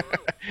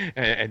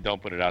 and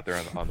don't put it out there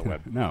on the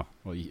web. No.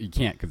 Well, you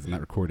can't because it's not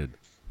recorded.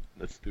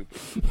 That's stupid.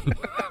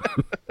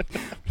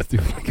 Just do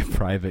like a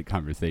private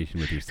conversation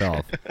with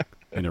yourself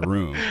in a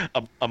room.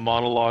 A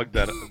monologue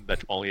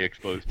that's only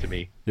exposed to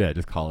me. Yeah,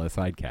 just call it a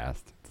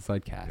sidecast. It's a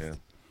sidecast. Yeah.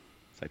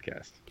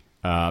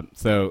 Sidecast.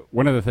 So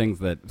one of the things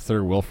that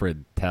Sir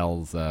Wilfred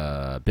tells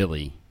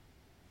Billy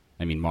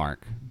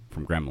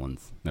from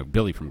Gremlins,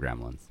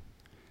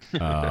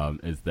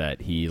 is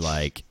that he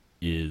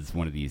is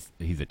one of these.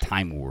 He's a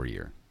time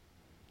warrior,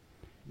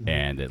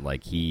 and that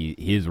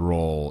his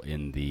role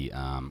in the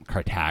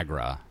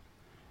Cartagra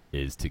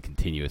is to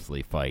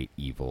continuously fight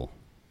evil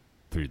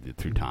through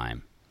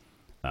time,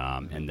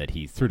 and that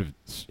he sort of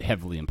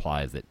heavily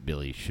implies that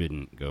Billy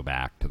shouldn't go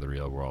back to the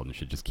real world and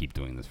should just keep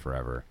doing this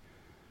forever.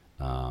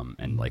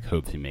 And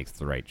hopes he makes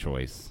the right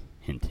choice.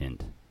 Hint,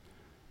 hint.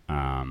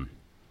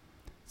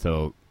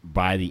 So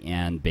by the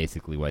end,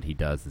 basically what he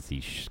does is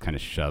he kind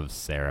of shoves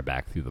Sarah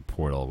back through the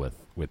portal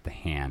with the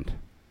hand,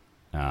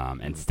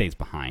 and stays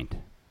behind.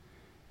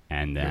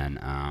 And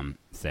then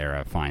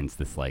Sarah finds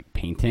this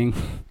painting,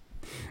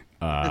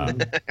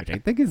 which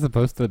I think is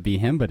supposed to be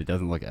him, but it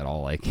doesn't look at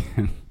all like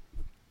him.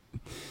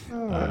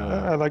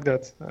 I like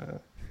that.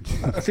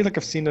 I feel like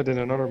I've seen that in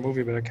another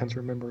movie, but I can't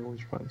remember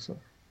which one. So,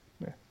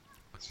 yeah.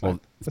 Well,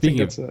 I think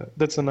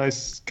that's a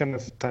nice kind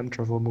of time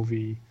travel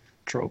movie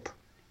trope.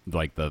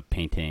 Like the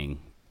painting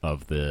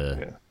of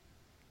the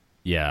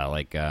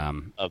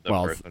of the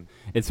person.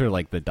 It's sort of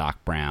like the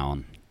Doc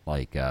Brown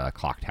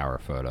clock tower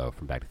photo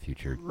from Back to the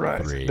Future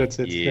 3. That's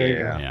it.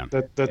 Yeah.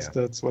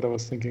 That's what I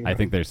was thinking. I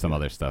think there's some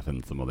other stuff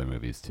in some other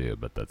movies too,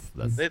 but that's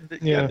They that do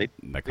comes it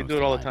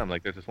to all the mind. time.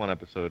 Like there's this one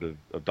episode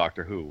of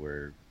Doctor Who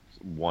where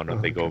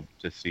they go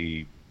to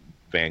see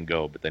Van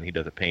Gogh, but then he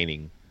does a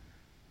painting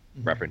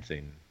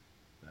referencing.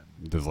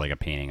 There's a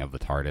painting of the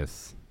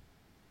TARDIS,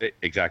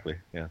 Exactly.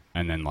 Yeah.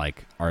 and then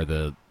are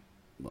the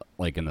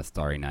in the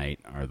Starry Night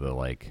are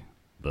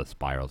the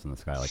spirals in the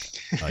sky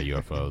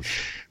UFOs.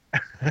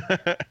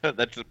 That's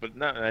actually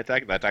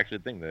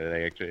the thing that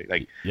they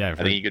actually Yeah, I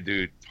think you could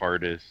do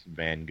TARDIS,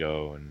 Van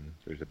Gogh, and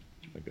there's a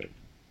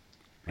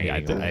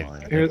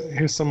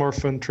Here's some more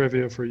fun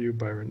trivia for you,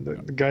 Byron.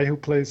 The guy who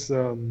plays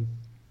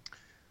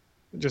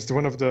just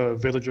one of the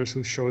villagers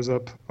who shows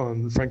up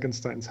on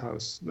Frankenstein's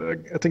house.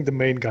 I think the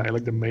main guy,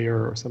 like the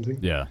mayor or something.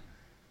 Yeah.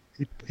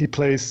 He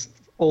plays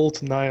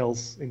old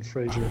Niles in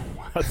Frasier.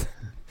 What?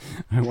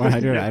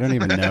 I don't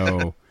even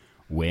know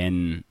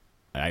when.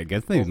 I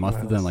guess they must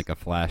have done like a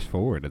flash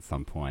forward at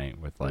some point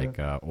with like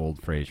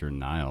old Frasier and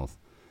Niles.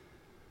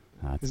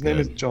 His name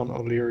is John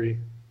O'Leary.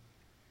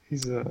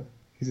 He's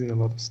in a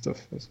lot of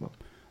stuff as well.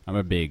 I'm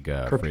a big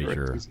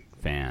Frasier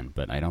fan,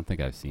 but I don't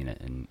think I've seen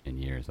it in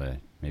years.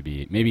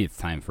 Maybe it's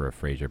time for a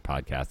Frasier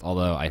podcast.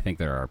 Although I think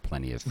there are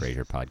plenty of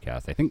Frasier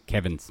podcasts. I think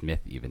Kevin Smith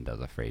even does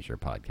a Frasier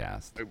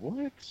podcast. Wait,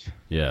 what?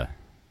 Yeah,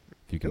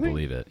 if you can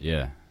believe it.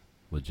 Yeah,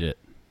 legit.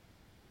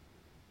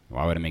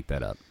 Why would I make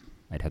that up?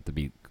 I'd have to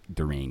be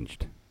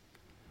deranged.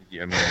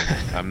 Yeah, I mean,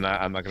 I'm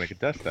not going to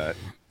contest that.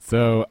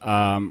 So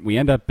we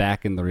end up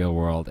back in the real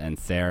world, and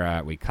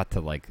Sarah. We cut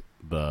to like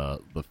the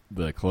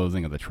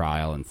closing of the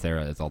trial, and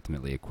Sarah is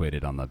ultimately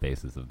acquitted on the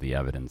basis of the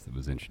evidence that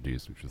was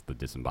introduced, which was the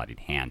disembodied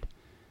hand.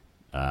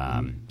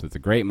 So it's a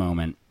great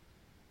moment.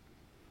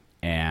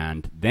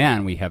 And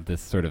then we have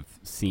this sort of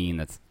scene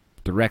that's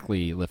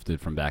directly lifted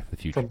from Back to the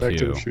Future. From Back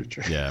to the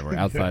Future. Yeah, we're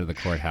outside of the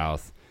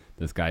courthouse.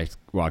 This guy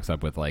walks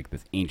up with like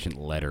this ancient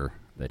letter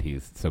that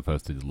he's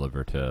supposed to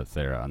deliver to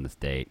Sarah on this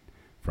date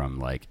from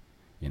like,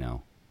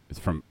 it's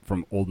from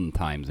olden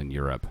times in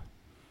Europe.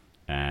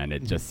 And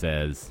it just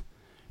says,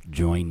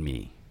 "Join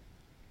me."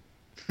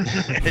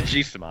 And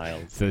she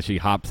smiles. So she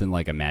hops in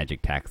like a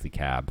magic taxi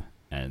cab,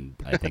 and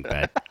I think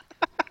that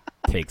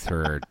takes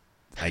her,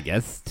 I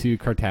guess, to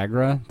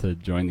Cartagra to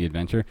join the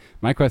adventure.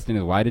 My question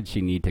is, why did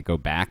she need to go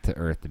back to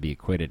Earth to be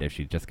acquitted if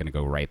she's just going to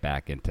go right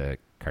back into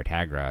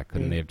Cartagra?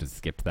 Couldn't they have just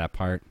skipped that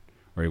part?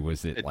 Or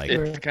was it like...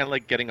 It's kind of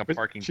like getting a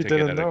parking she ticket.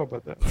 She didn't know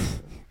about that.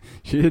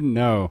 She didn't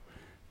know.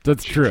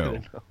 That's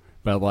true.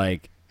 But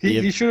like...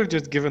 He should have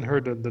just given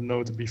her the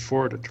note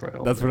before the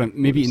trial. That's what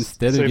maybe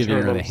instead of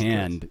giving her the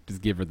hand,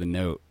 just give her the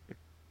note,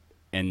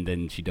 and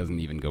then she doesn't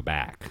even go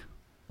back.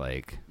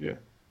 Like,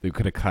 they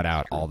could have cut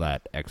out all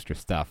that extra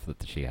stuff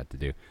that she had to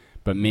do.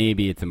 But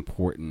maybe it's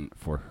important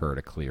for her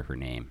to clear her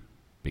name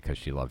because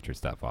she loved her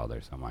stepfather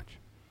so much.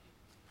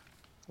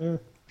 Sure.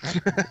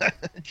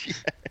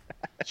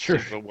 She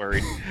was so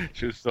worried.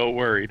 She was so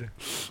worried.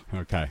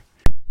 Okay.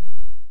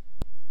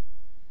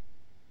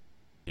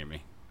 Hear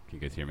me? Can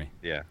you guys hear me?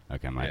 Yeah.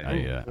 Okay.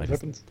 I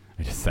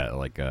just set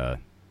like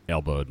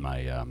elbowed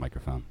my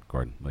microphone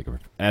cord, like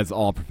as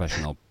all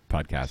professional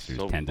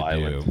podcasters tend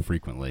to do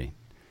frequently.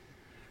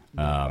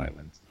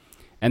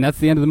 And that's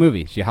the end of the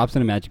movie. She hops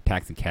in a magic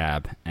taxi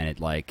cab, and it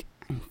like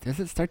does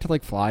it start to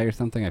like fly or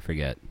something? I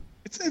forget.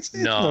 It's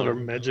not a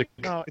magic.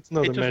 No, it's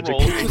not a magic.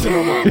 It's just a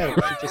normal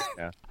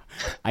cab.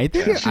 I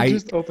think she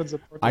just opens a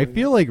portal. I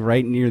feel like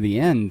right near the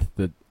end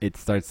that it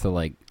starts to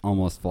like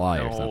almost fly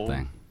or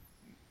something.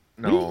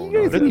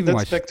 No,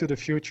 that's Back to the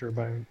Future.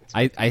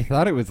 I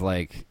thought it was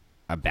like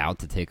about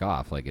to take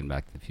off, like in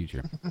Back to the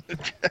Future.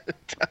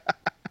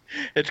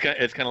 It's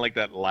kind of like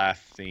that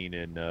last scene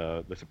in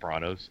The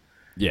Sopranos.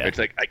 Yeah, it's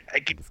like I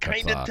can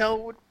kind of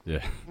tell.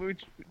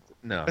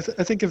 No,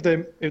 I think if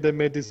they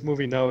made this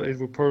movie now, it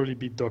would probably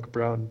be Doc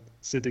Brown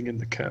sitting in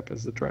the cab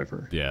as the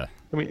driver. Yeah,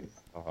 I mean,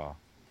 I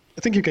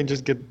think you can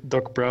just get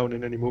Doc Brown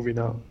in any movie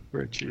now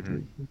very cheaply.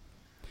 Mm-hmm.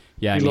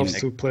 Yeah, he loves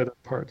to play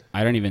that part.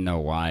 I don't even know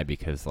why,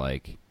 because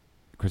like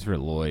Christopher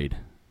Lloyd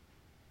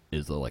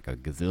is like a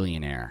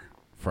gazillionaire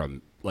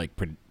from like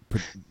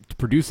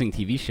producing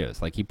TV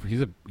shows. Like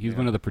he's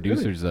one of the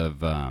producers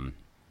of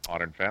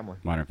Modern Family.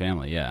 Modern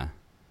Family, yeah.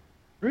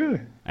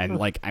 Really? And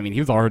like, I mean, he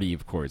was already,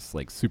 of course,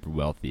 like super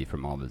wealthy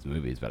from all of his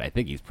movies, but I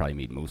think he's probably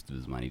made most of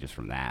his money just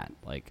from that.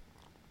 Like,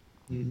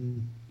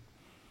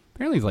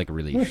 apparently he's like a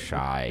really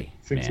shy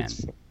man.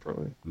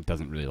 He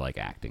doesn't really like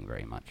acting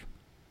very much.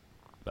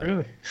 But.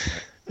 Really?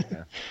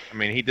 Yeah. I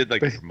mean, he did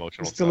like the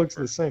promotional stuff. He still looks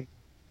the same.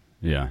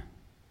 Yeah.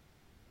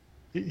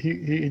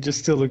 He just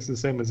still looks the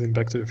same as in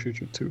Back to the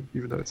Future 2,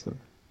 even though it's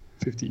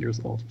 50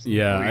 years old.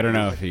 Yeah, I don't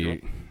know if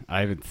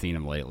I haven't seen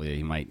him lately.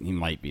 He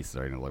might be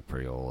starting to look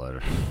pretty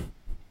old.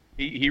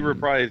 He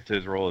reprised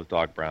his role as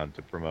Doc Brown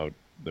to promote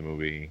the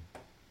movie,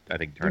 I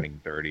think turning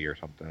 30 or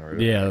something.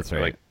 Yeah, that's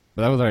right.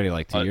 But that was already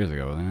like 2 years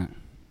ago, wasn't it?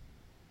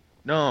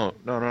 No.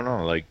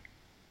 Like,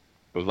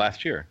 it was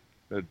last year.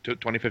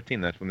 2015,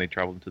 that's when they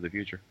traveled into the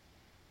future.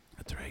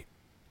 That's right.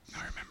 I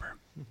remember.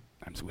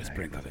 I'm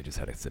whispering because I just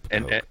had a sip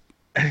of Coke.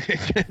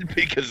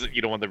 Because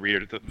you don't want the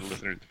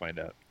listeners to find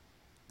out.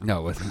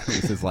 No, it wasn't.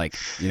 This is like,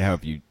 how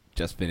if you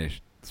just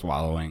finished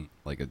swallowing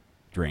like a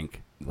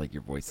drink, like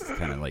your voice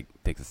kind of like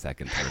takes a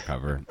second to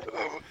recover.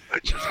 I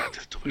just had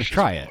this delicious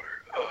Try it.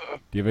 water.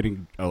 Do you have any,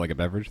 like a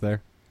beverage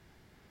there?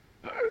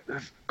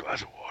 There's a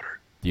glass of water.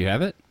 Do you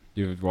have it?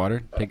 Do you have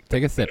water?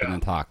 Take a sip and then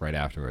talk right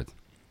afterwards.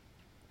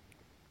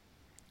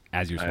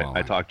 As you're swallowing.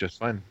 I talk just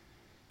fine.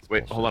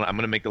 Wait, hold on. I'm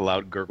going to make a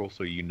loud gurgle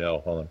so you know.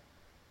 Hold on.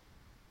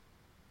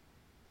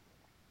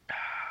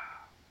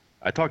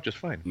 I talk just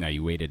fine. No,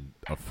 you waited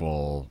a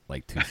full,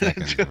 2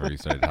 seconds before you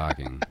started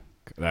talking.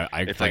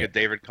 It's like a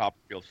David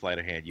Copperfield sleight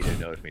of hand. You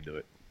didn't notice me do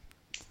it.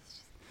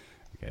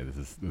 Okay,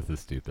 this is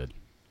stupid.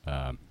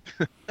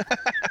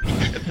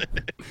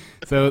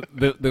 So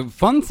the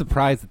fun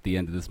surprise at the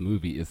end of this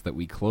movie is that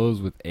we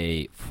close with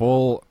a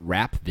full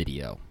rap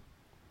video.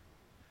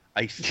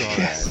 I saw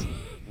that.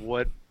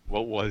 What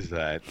was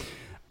that?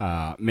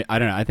 I don't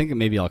know. I think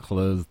maybe I'll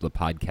close the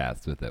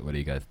podcast with it. What do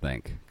you guys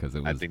think? Because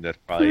it was I think that's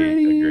probably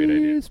a great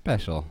idea.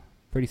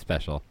 Pretty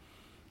special.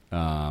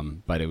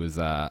 But it was.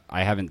 I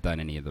haven't done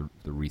any of the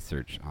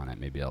research on it.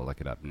 Maybe I'll look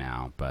it up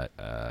now. But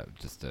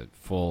just a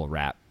full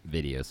rap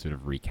video, sort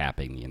of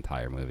recapping the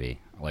entire movie.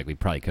 Like we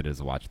probably could have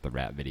watched the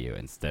rap video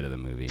instead of the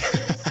movie.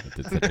 It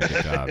did such a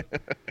good job.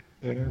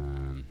 Yeah.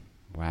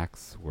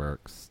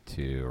 Waxworks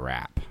to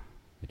rap.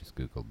 I just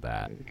googled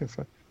that. You can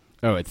find.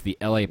 Oh, it's the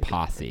LA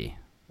Posse.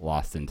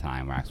 Lost in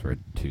Time, Waxwork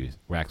 2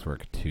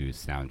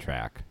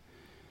 soundtrack,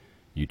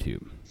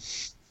 YouTube.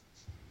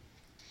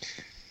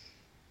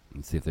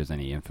 Let's see if there's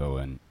any info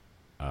in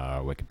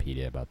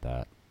Wikipedia about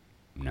that.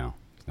 No,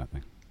 there's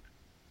nothing.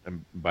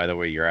 And by the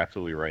way, you're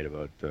absolutely right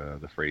about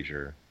the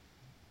Frasier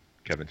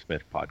Kevin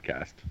Smith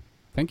podcast.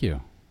 Thank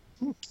you.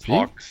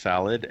 Talk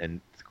salad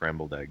and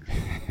scrambled eggs.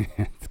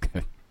 That's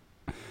good.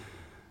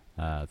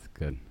 That's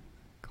good.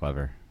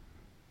 Clever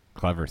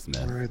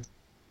Smith. All right.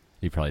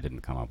 He probably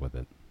didn't come up with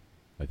it.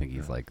 I think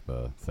he's like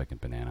the second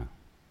banana.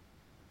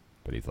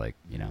 But he's like,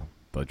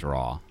 the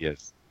draw.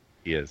 Yes,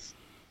 he is.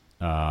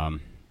 So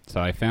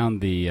I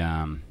found the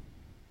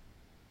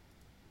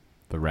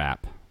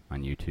rap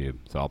on YouTube.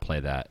 So I'll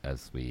play that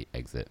as we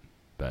exit.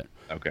 But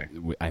okay,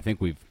 I think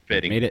we've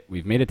made it.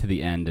 We've made it to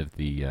the end of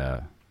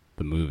the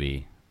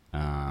movie.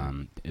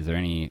 Is there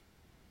any?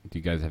 Do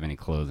you guys have any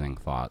closing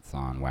thoughts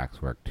on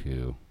Waxwork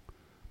 2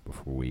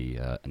 before we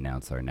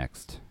announce our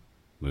next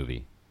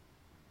movie?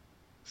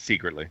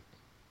 Secretly.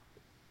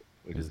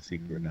 Which is a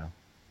secret now.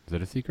 Is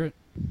it a secret?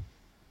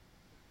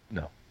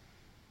 No.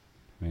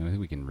 I mean, I think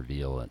we can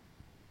reveal it,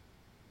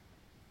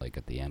 like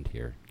at the end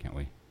here, can't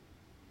we?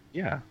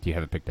 Yeah. Do you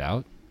have it picked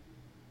out?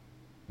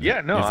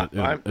 Yeah. No.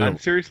 I'm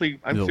seriously.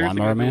 I'm seriously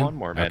Lawnmower Man.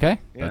 Lawnmower Man. Okay.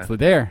 Yeah.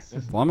 That's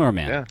It's Lawnmower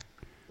Man. Yeah.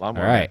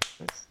 Lawnmower All right.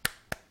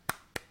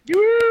 Man.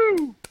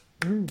 Woo!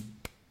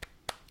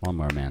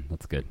 Lawnmower Man.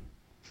 That's good.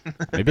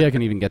 Maybe I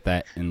can even get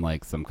that in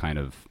like some kind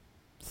of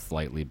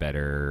slightly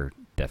better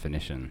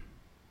definition.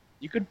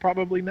 You could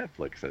probably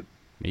Netflix it.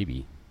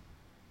 Maybe.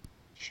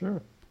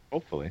 Sure.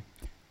 Hopefully.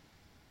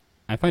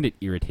 I find it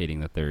irritating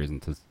that there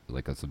isn't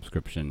like a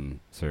subscription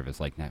service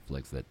like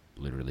Netflix that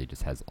literally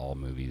just has all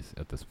movies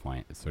at this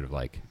point. It's sort of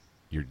like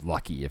you're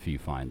lucky if you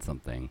find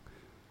something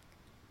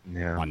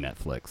on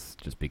Netflix,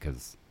 just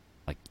because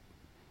like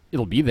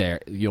it'll be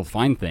there. You'll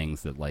find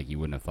things that like you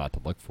wouldn't have thought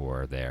to look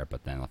for there,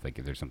 but then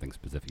if there's something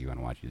specific you want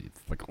to watch, it's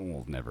like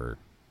almost never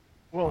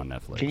on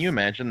Netflix. Can you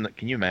imagine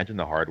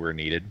the hardware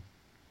needed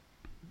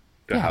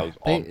to house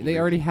all movies? They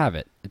already have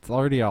it. It's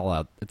already all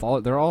out.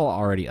 They're all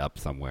already up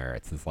somewhere.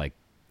 It's just like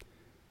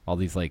all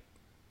these like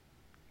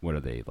what are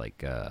they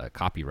like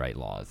copyright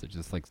laws? It's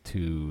just like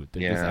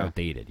they're just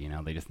outdated.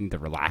 They just need to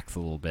relax a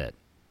little bit.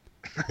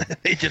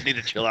 They just need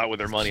to chill out with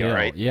their money, all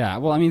right? Yeah.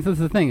 Well, I mean, that's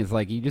the thing. Is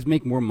like you just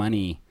make more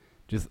money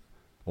just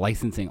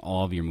licensing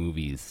all of your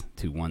movies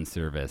to one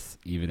service,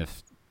 even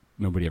if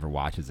nobody ever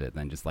watches it.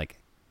 Than just like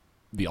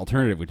the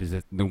alternative, which is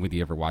if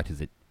nobody ever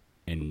watches it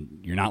and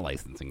you're not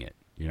licensing it.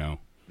 Yeah.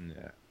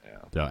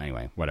 So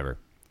anyway, whatever.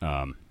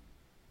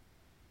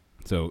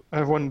 So I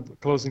have one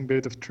closing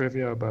bit of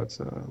trivia about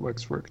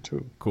Waxwork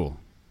 2. Cool.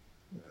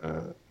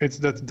 It's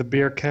that the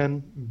beer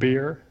can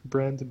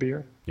brand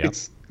beer. Yep.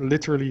 It's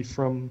literally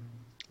from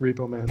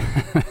Repo Man.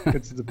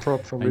 It's the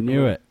prop from Repo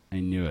Man. I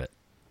knew it.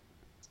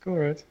 It's cool,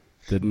 right?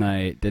 Didn't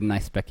I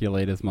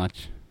speculate as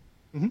much?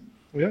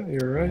 Mm-hmm. Yeah,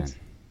 you're right.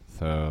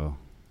 Man.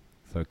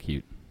 So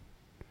cute.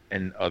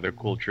 And other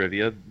cool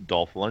trivia,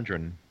 Dolph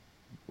Lundgren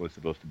was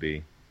supposed to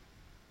be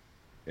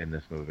in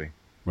this movie.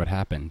 What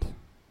happened?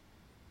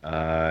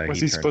 Was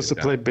he supposed to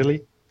play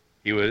Billy?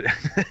 He was.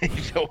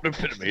 That would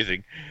have been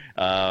amazing.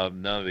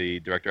 No, the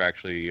director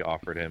actually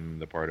offered him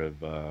the part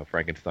of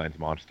Frankenstein's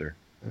monster.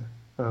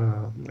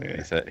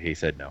 He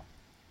said no.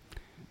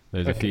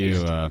 There's a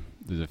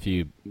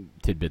few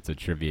tidbits of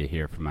trivia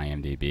here from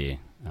IMDb.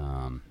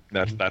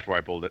 That's where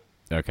I pulled it.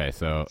 Okay,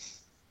 so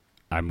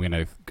I'm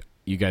gonna.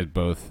 You guys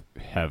both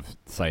have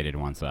cited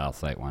one, so I'll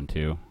cite one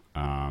too.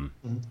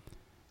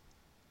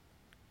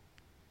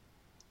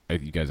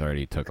 You guys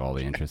already took all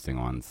the interesting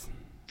ones.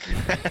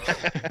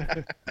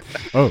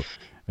 Oh,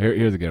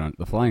 here's a good one.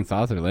 The flying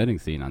saucer landing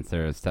scene on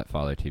Sarah's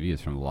Stepfather TV is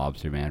from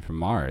Lobster Man from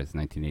Mars,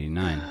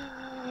 1989.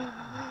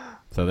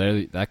 So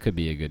that could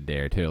be a good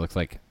dare too. It looks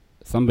like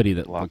somebody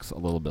that looks a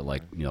little bit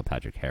like Neil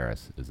Patrick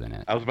Harris is in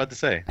it. I was about to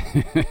say.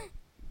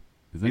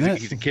 Isn't it?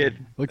 He's a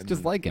kid. Looks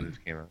just like him.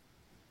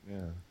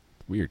 Yeah.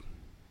 Weird.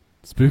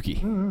 Spooky.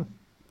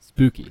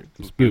 Spooky.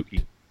 I'm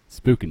spooked.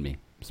 Spooking me.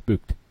 I'm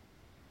spooked.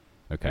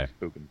 Okay.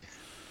 Spooking.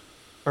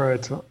 All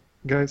right, so,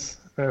 guys,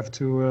 I have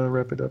to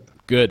wrap it up.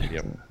 Good.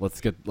 Yep. Let's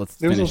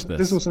finish this.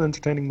 This was an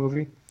entertaining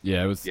movie.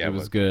 Yeah, it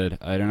was good.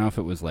 I don't know if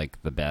it was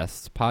like the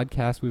best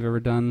podcast we've ever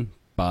done,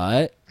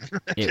 but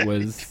it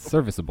was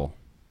serviceable.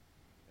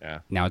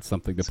 Yeah. Now it's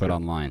something to put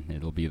online.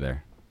 It'll be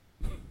there.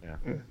 Yeah.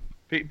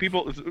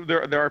 People,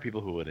 there are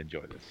people who would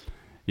enjoy this.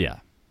 Yeah.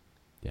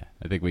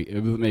 I think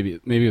it was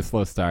maybe a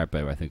slow start,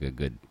 but I think a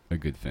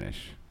good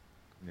finish.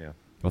 Yeah.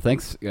 Well,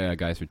 thanks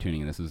guys for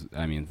tuning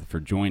in. For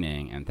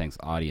joining, and thanks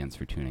audience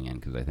for tuning in,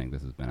 because I think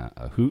this has been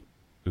a hoot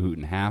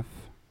and a half.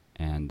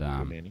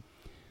 And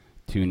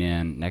tune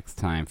in next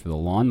time for the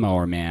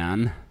Lawnmower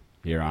Man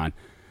here on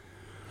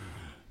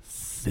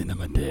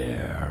Cinema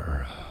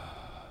Dare.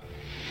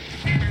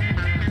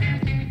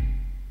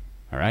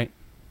 All right.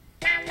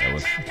 That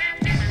was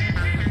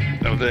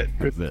it.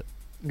 That's it.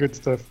 Good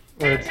stuff.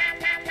 All right.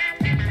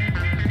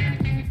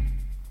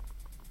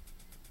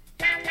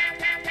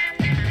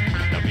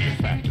 Now be a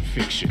fact of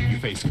fiction. You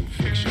face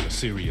conviction, a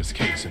serious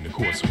case in the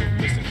courts will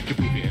listen. To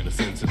prove your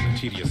innocence is a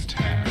tedious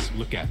task.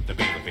 Look at the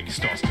bailiff and he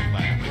starts to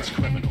laugh. It's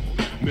criminal,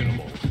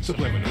 minimal,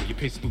 subliminal. You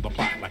pace through the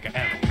plot like an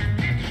animal.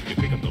 You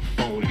pick up the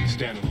phone and you're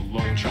standing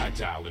alone. Try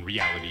dialing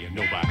reality and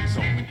nobody's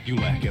home. You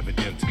lack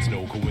evidence, it's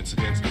no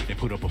coincidence. They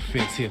put up a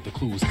fence, hid the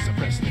clues, and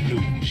suppress the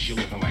news. You're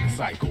living like a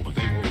psycho, but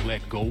they won't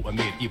let go.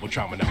 Amid evil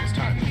trauma, now it's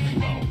time to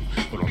flow.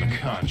 But on the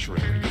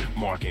contrary,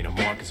 Mark ain't a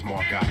Mark, cause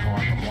Mark got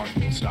heart. But Mark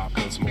won't stop,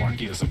 cause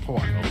Mark is a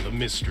part of the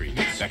mystery.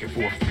 Back and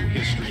forth through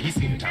history, he's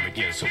seen it time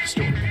again, so the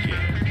story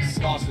begins.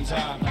 Lost in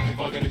time, like a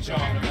bug in a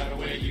jar, no matter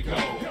where you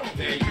go,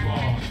 there you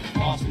are.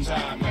 Lost in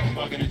time, like a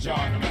bug in a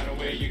jar, no matter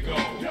where you go,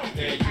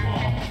 there you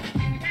are.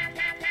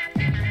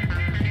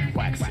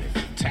 Waxing,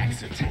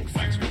 taxing,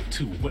 wax work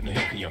too. What in the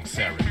hell can young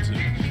Sarah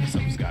do?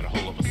 Something's got a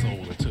hold of a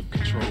soul and took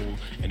control.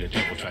 And the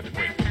devil tried to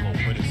break the law,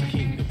 but it's the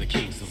king of the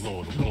kings, the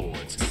lord of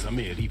lords. It's a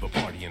medieval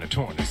party and a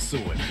torn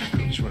sword.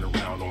 Girls run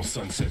around on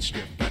Sunset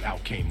Strip, but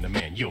out came the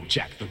man, yo,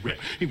 Jack the Rip.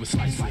 He was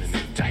slicing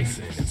and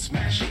dicing and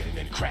smashing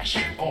and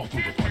crashing all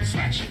through the party,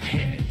 slashing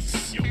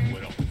heads. Yo,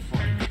 what up,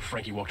 Frank?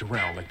 Frankie walked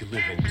around like the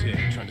living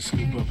dead, trying to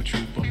scoop up a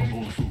troop up a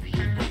bowl of fruit,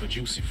 loop up a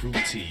juicy fruit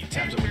tea.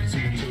 Taps up with a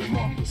zoom to and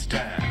Mark was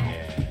down.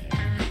 Yeah.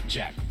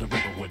 Jack the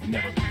Ripper would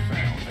never be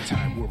found. A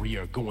time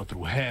warrior going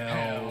through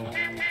hell.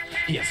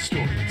 He has a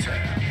story to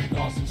tell.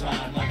 Lost in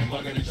time, like a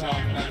bug in a jar,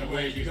 no matter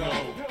where you go,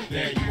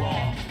 there you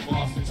are.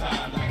 Lost in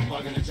time, like a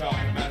bug in a jar,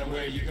 no matter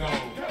where you go,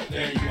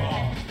 there you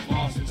are.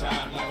 Lost in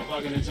time, like a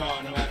bug in a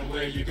jar, no matter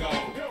where you go,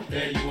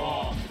 there you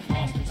are.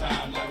 Lost in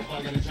time, like a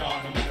bug in a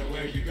jar, no matter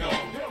where you go,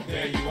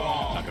 there you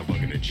are. Like a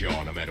bug in a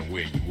jar, no matter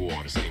where you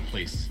are. The same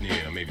place is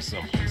near, maybe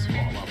someplace far.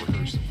 I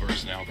rehearse the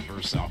verse, now the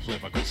verse I'll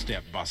flip. I go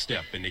step by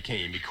step, and they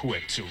came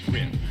equipped to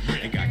rip.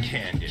 And got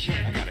candid.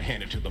 I gotta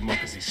hand it to the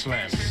monk as he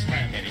slammed it.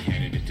 And he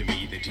handed it to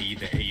me, the T,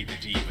 the A, the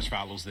D, which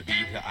follows the B,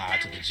 the I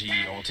to the G.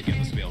 All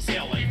together spells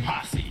L.A.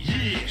 Posse.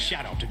 Yeah.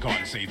 Shout out to God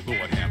and say,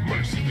 Lord have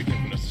mercy for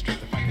giving us the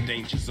strength to fight the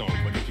danger zone.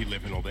 But if you're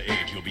living on the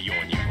edge, you'll be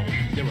on your own.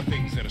 There are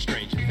things that are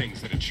strange and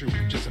things that are true.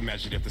 Just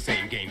imagine if the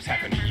same games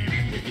happen to you.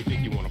 If you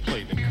think you wanna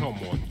play, then come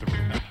on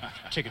through.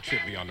 Take a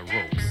trip beyond the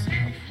ropes.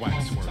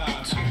 Wax work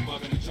too. Like a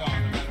bug in a jar,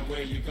 no matter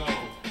where you go,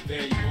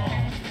 there you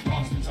are.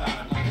 Lost in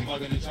time, like a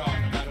bug in a jar,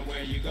 no matter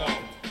where you go,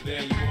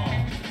 there you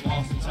are.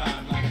 Lost in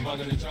time, like a bug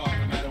in a jar,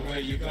 no matter where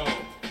you go,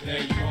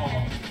 there you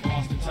are.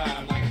 Lost in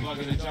time, like a bug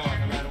in a jar,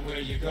 no matter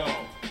where you go,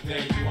 there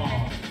you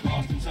are.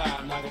 Lost in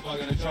time, like a bug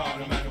in a jar,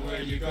 no matter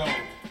where you go,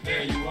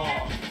 there you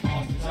are.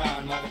 Lost in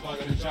time, like a bug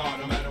in a jar,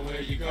 no matter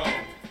where you go,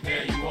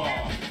 there you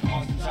are.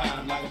 Lost in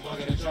time, like a bug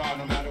in a jar,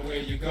 no matter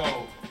where you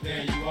go,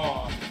 there you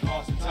are.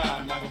 Lost in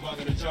time, like a bug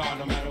in a jar,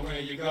 no matter where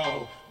you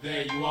go,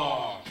 there you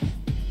are.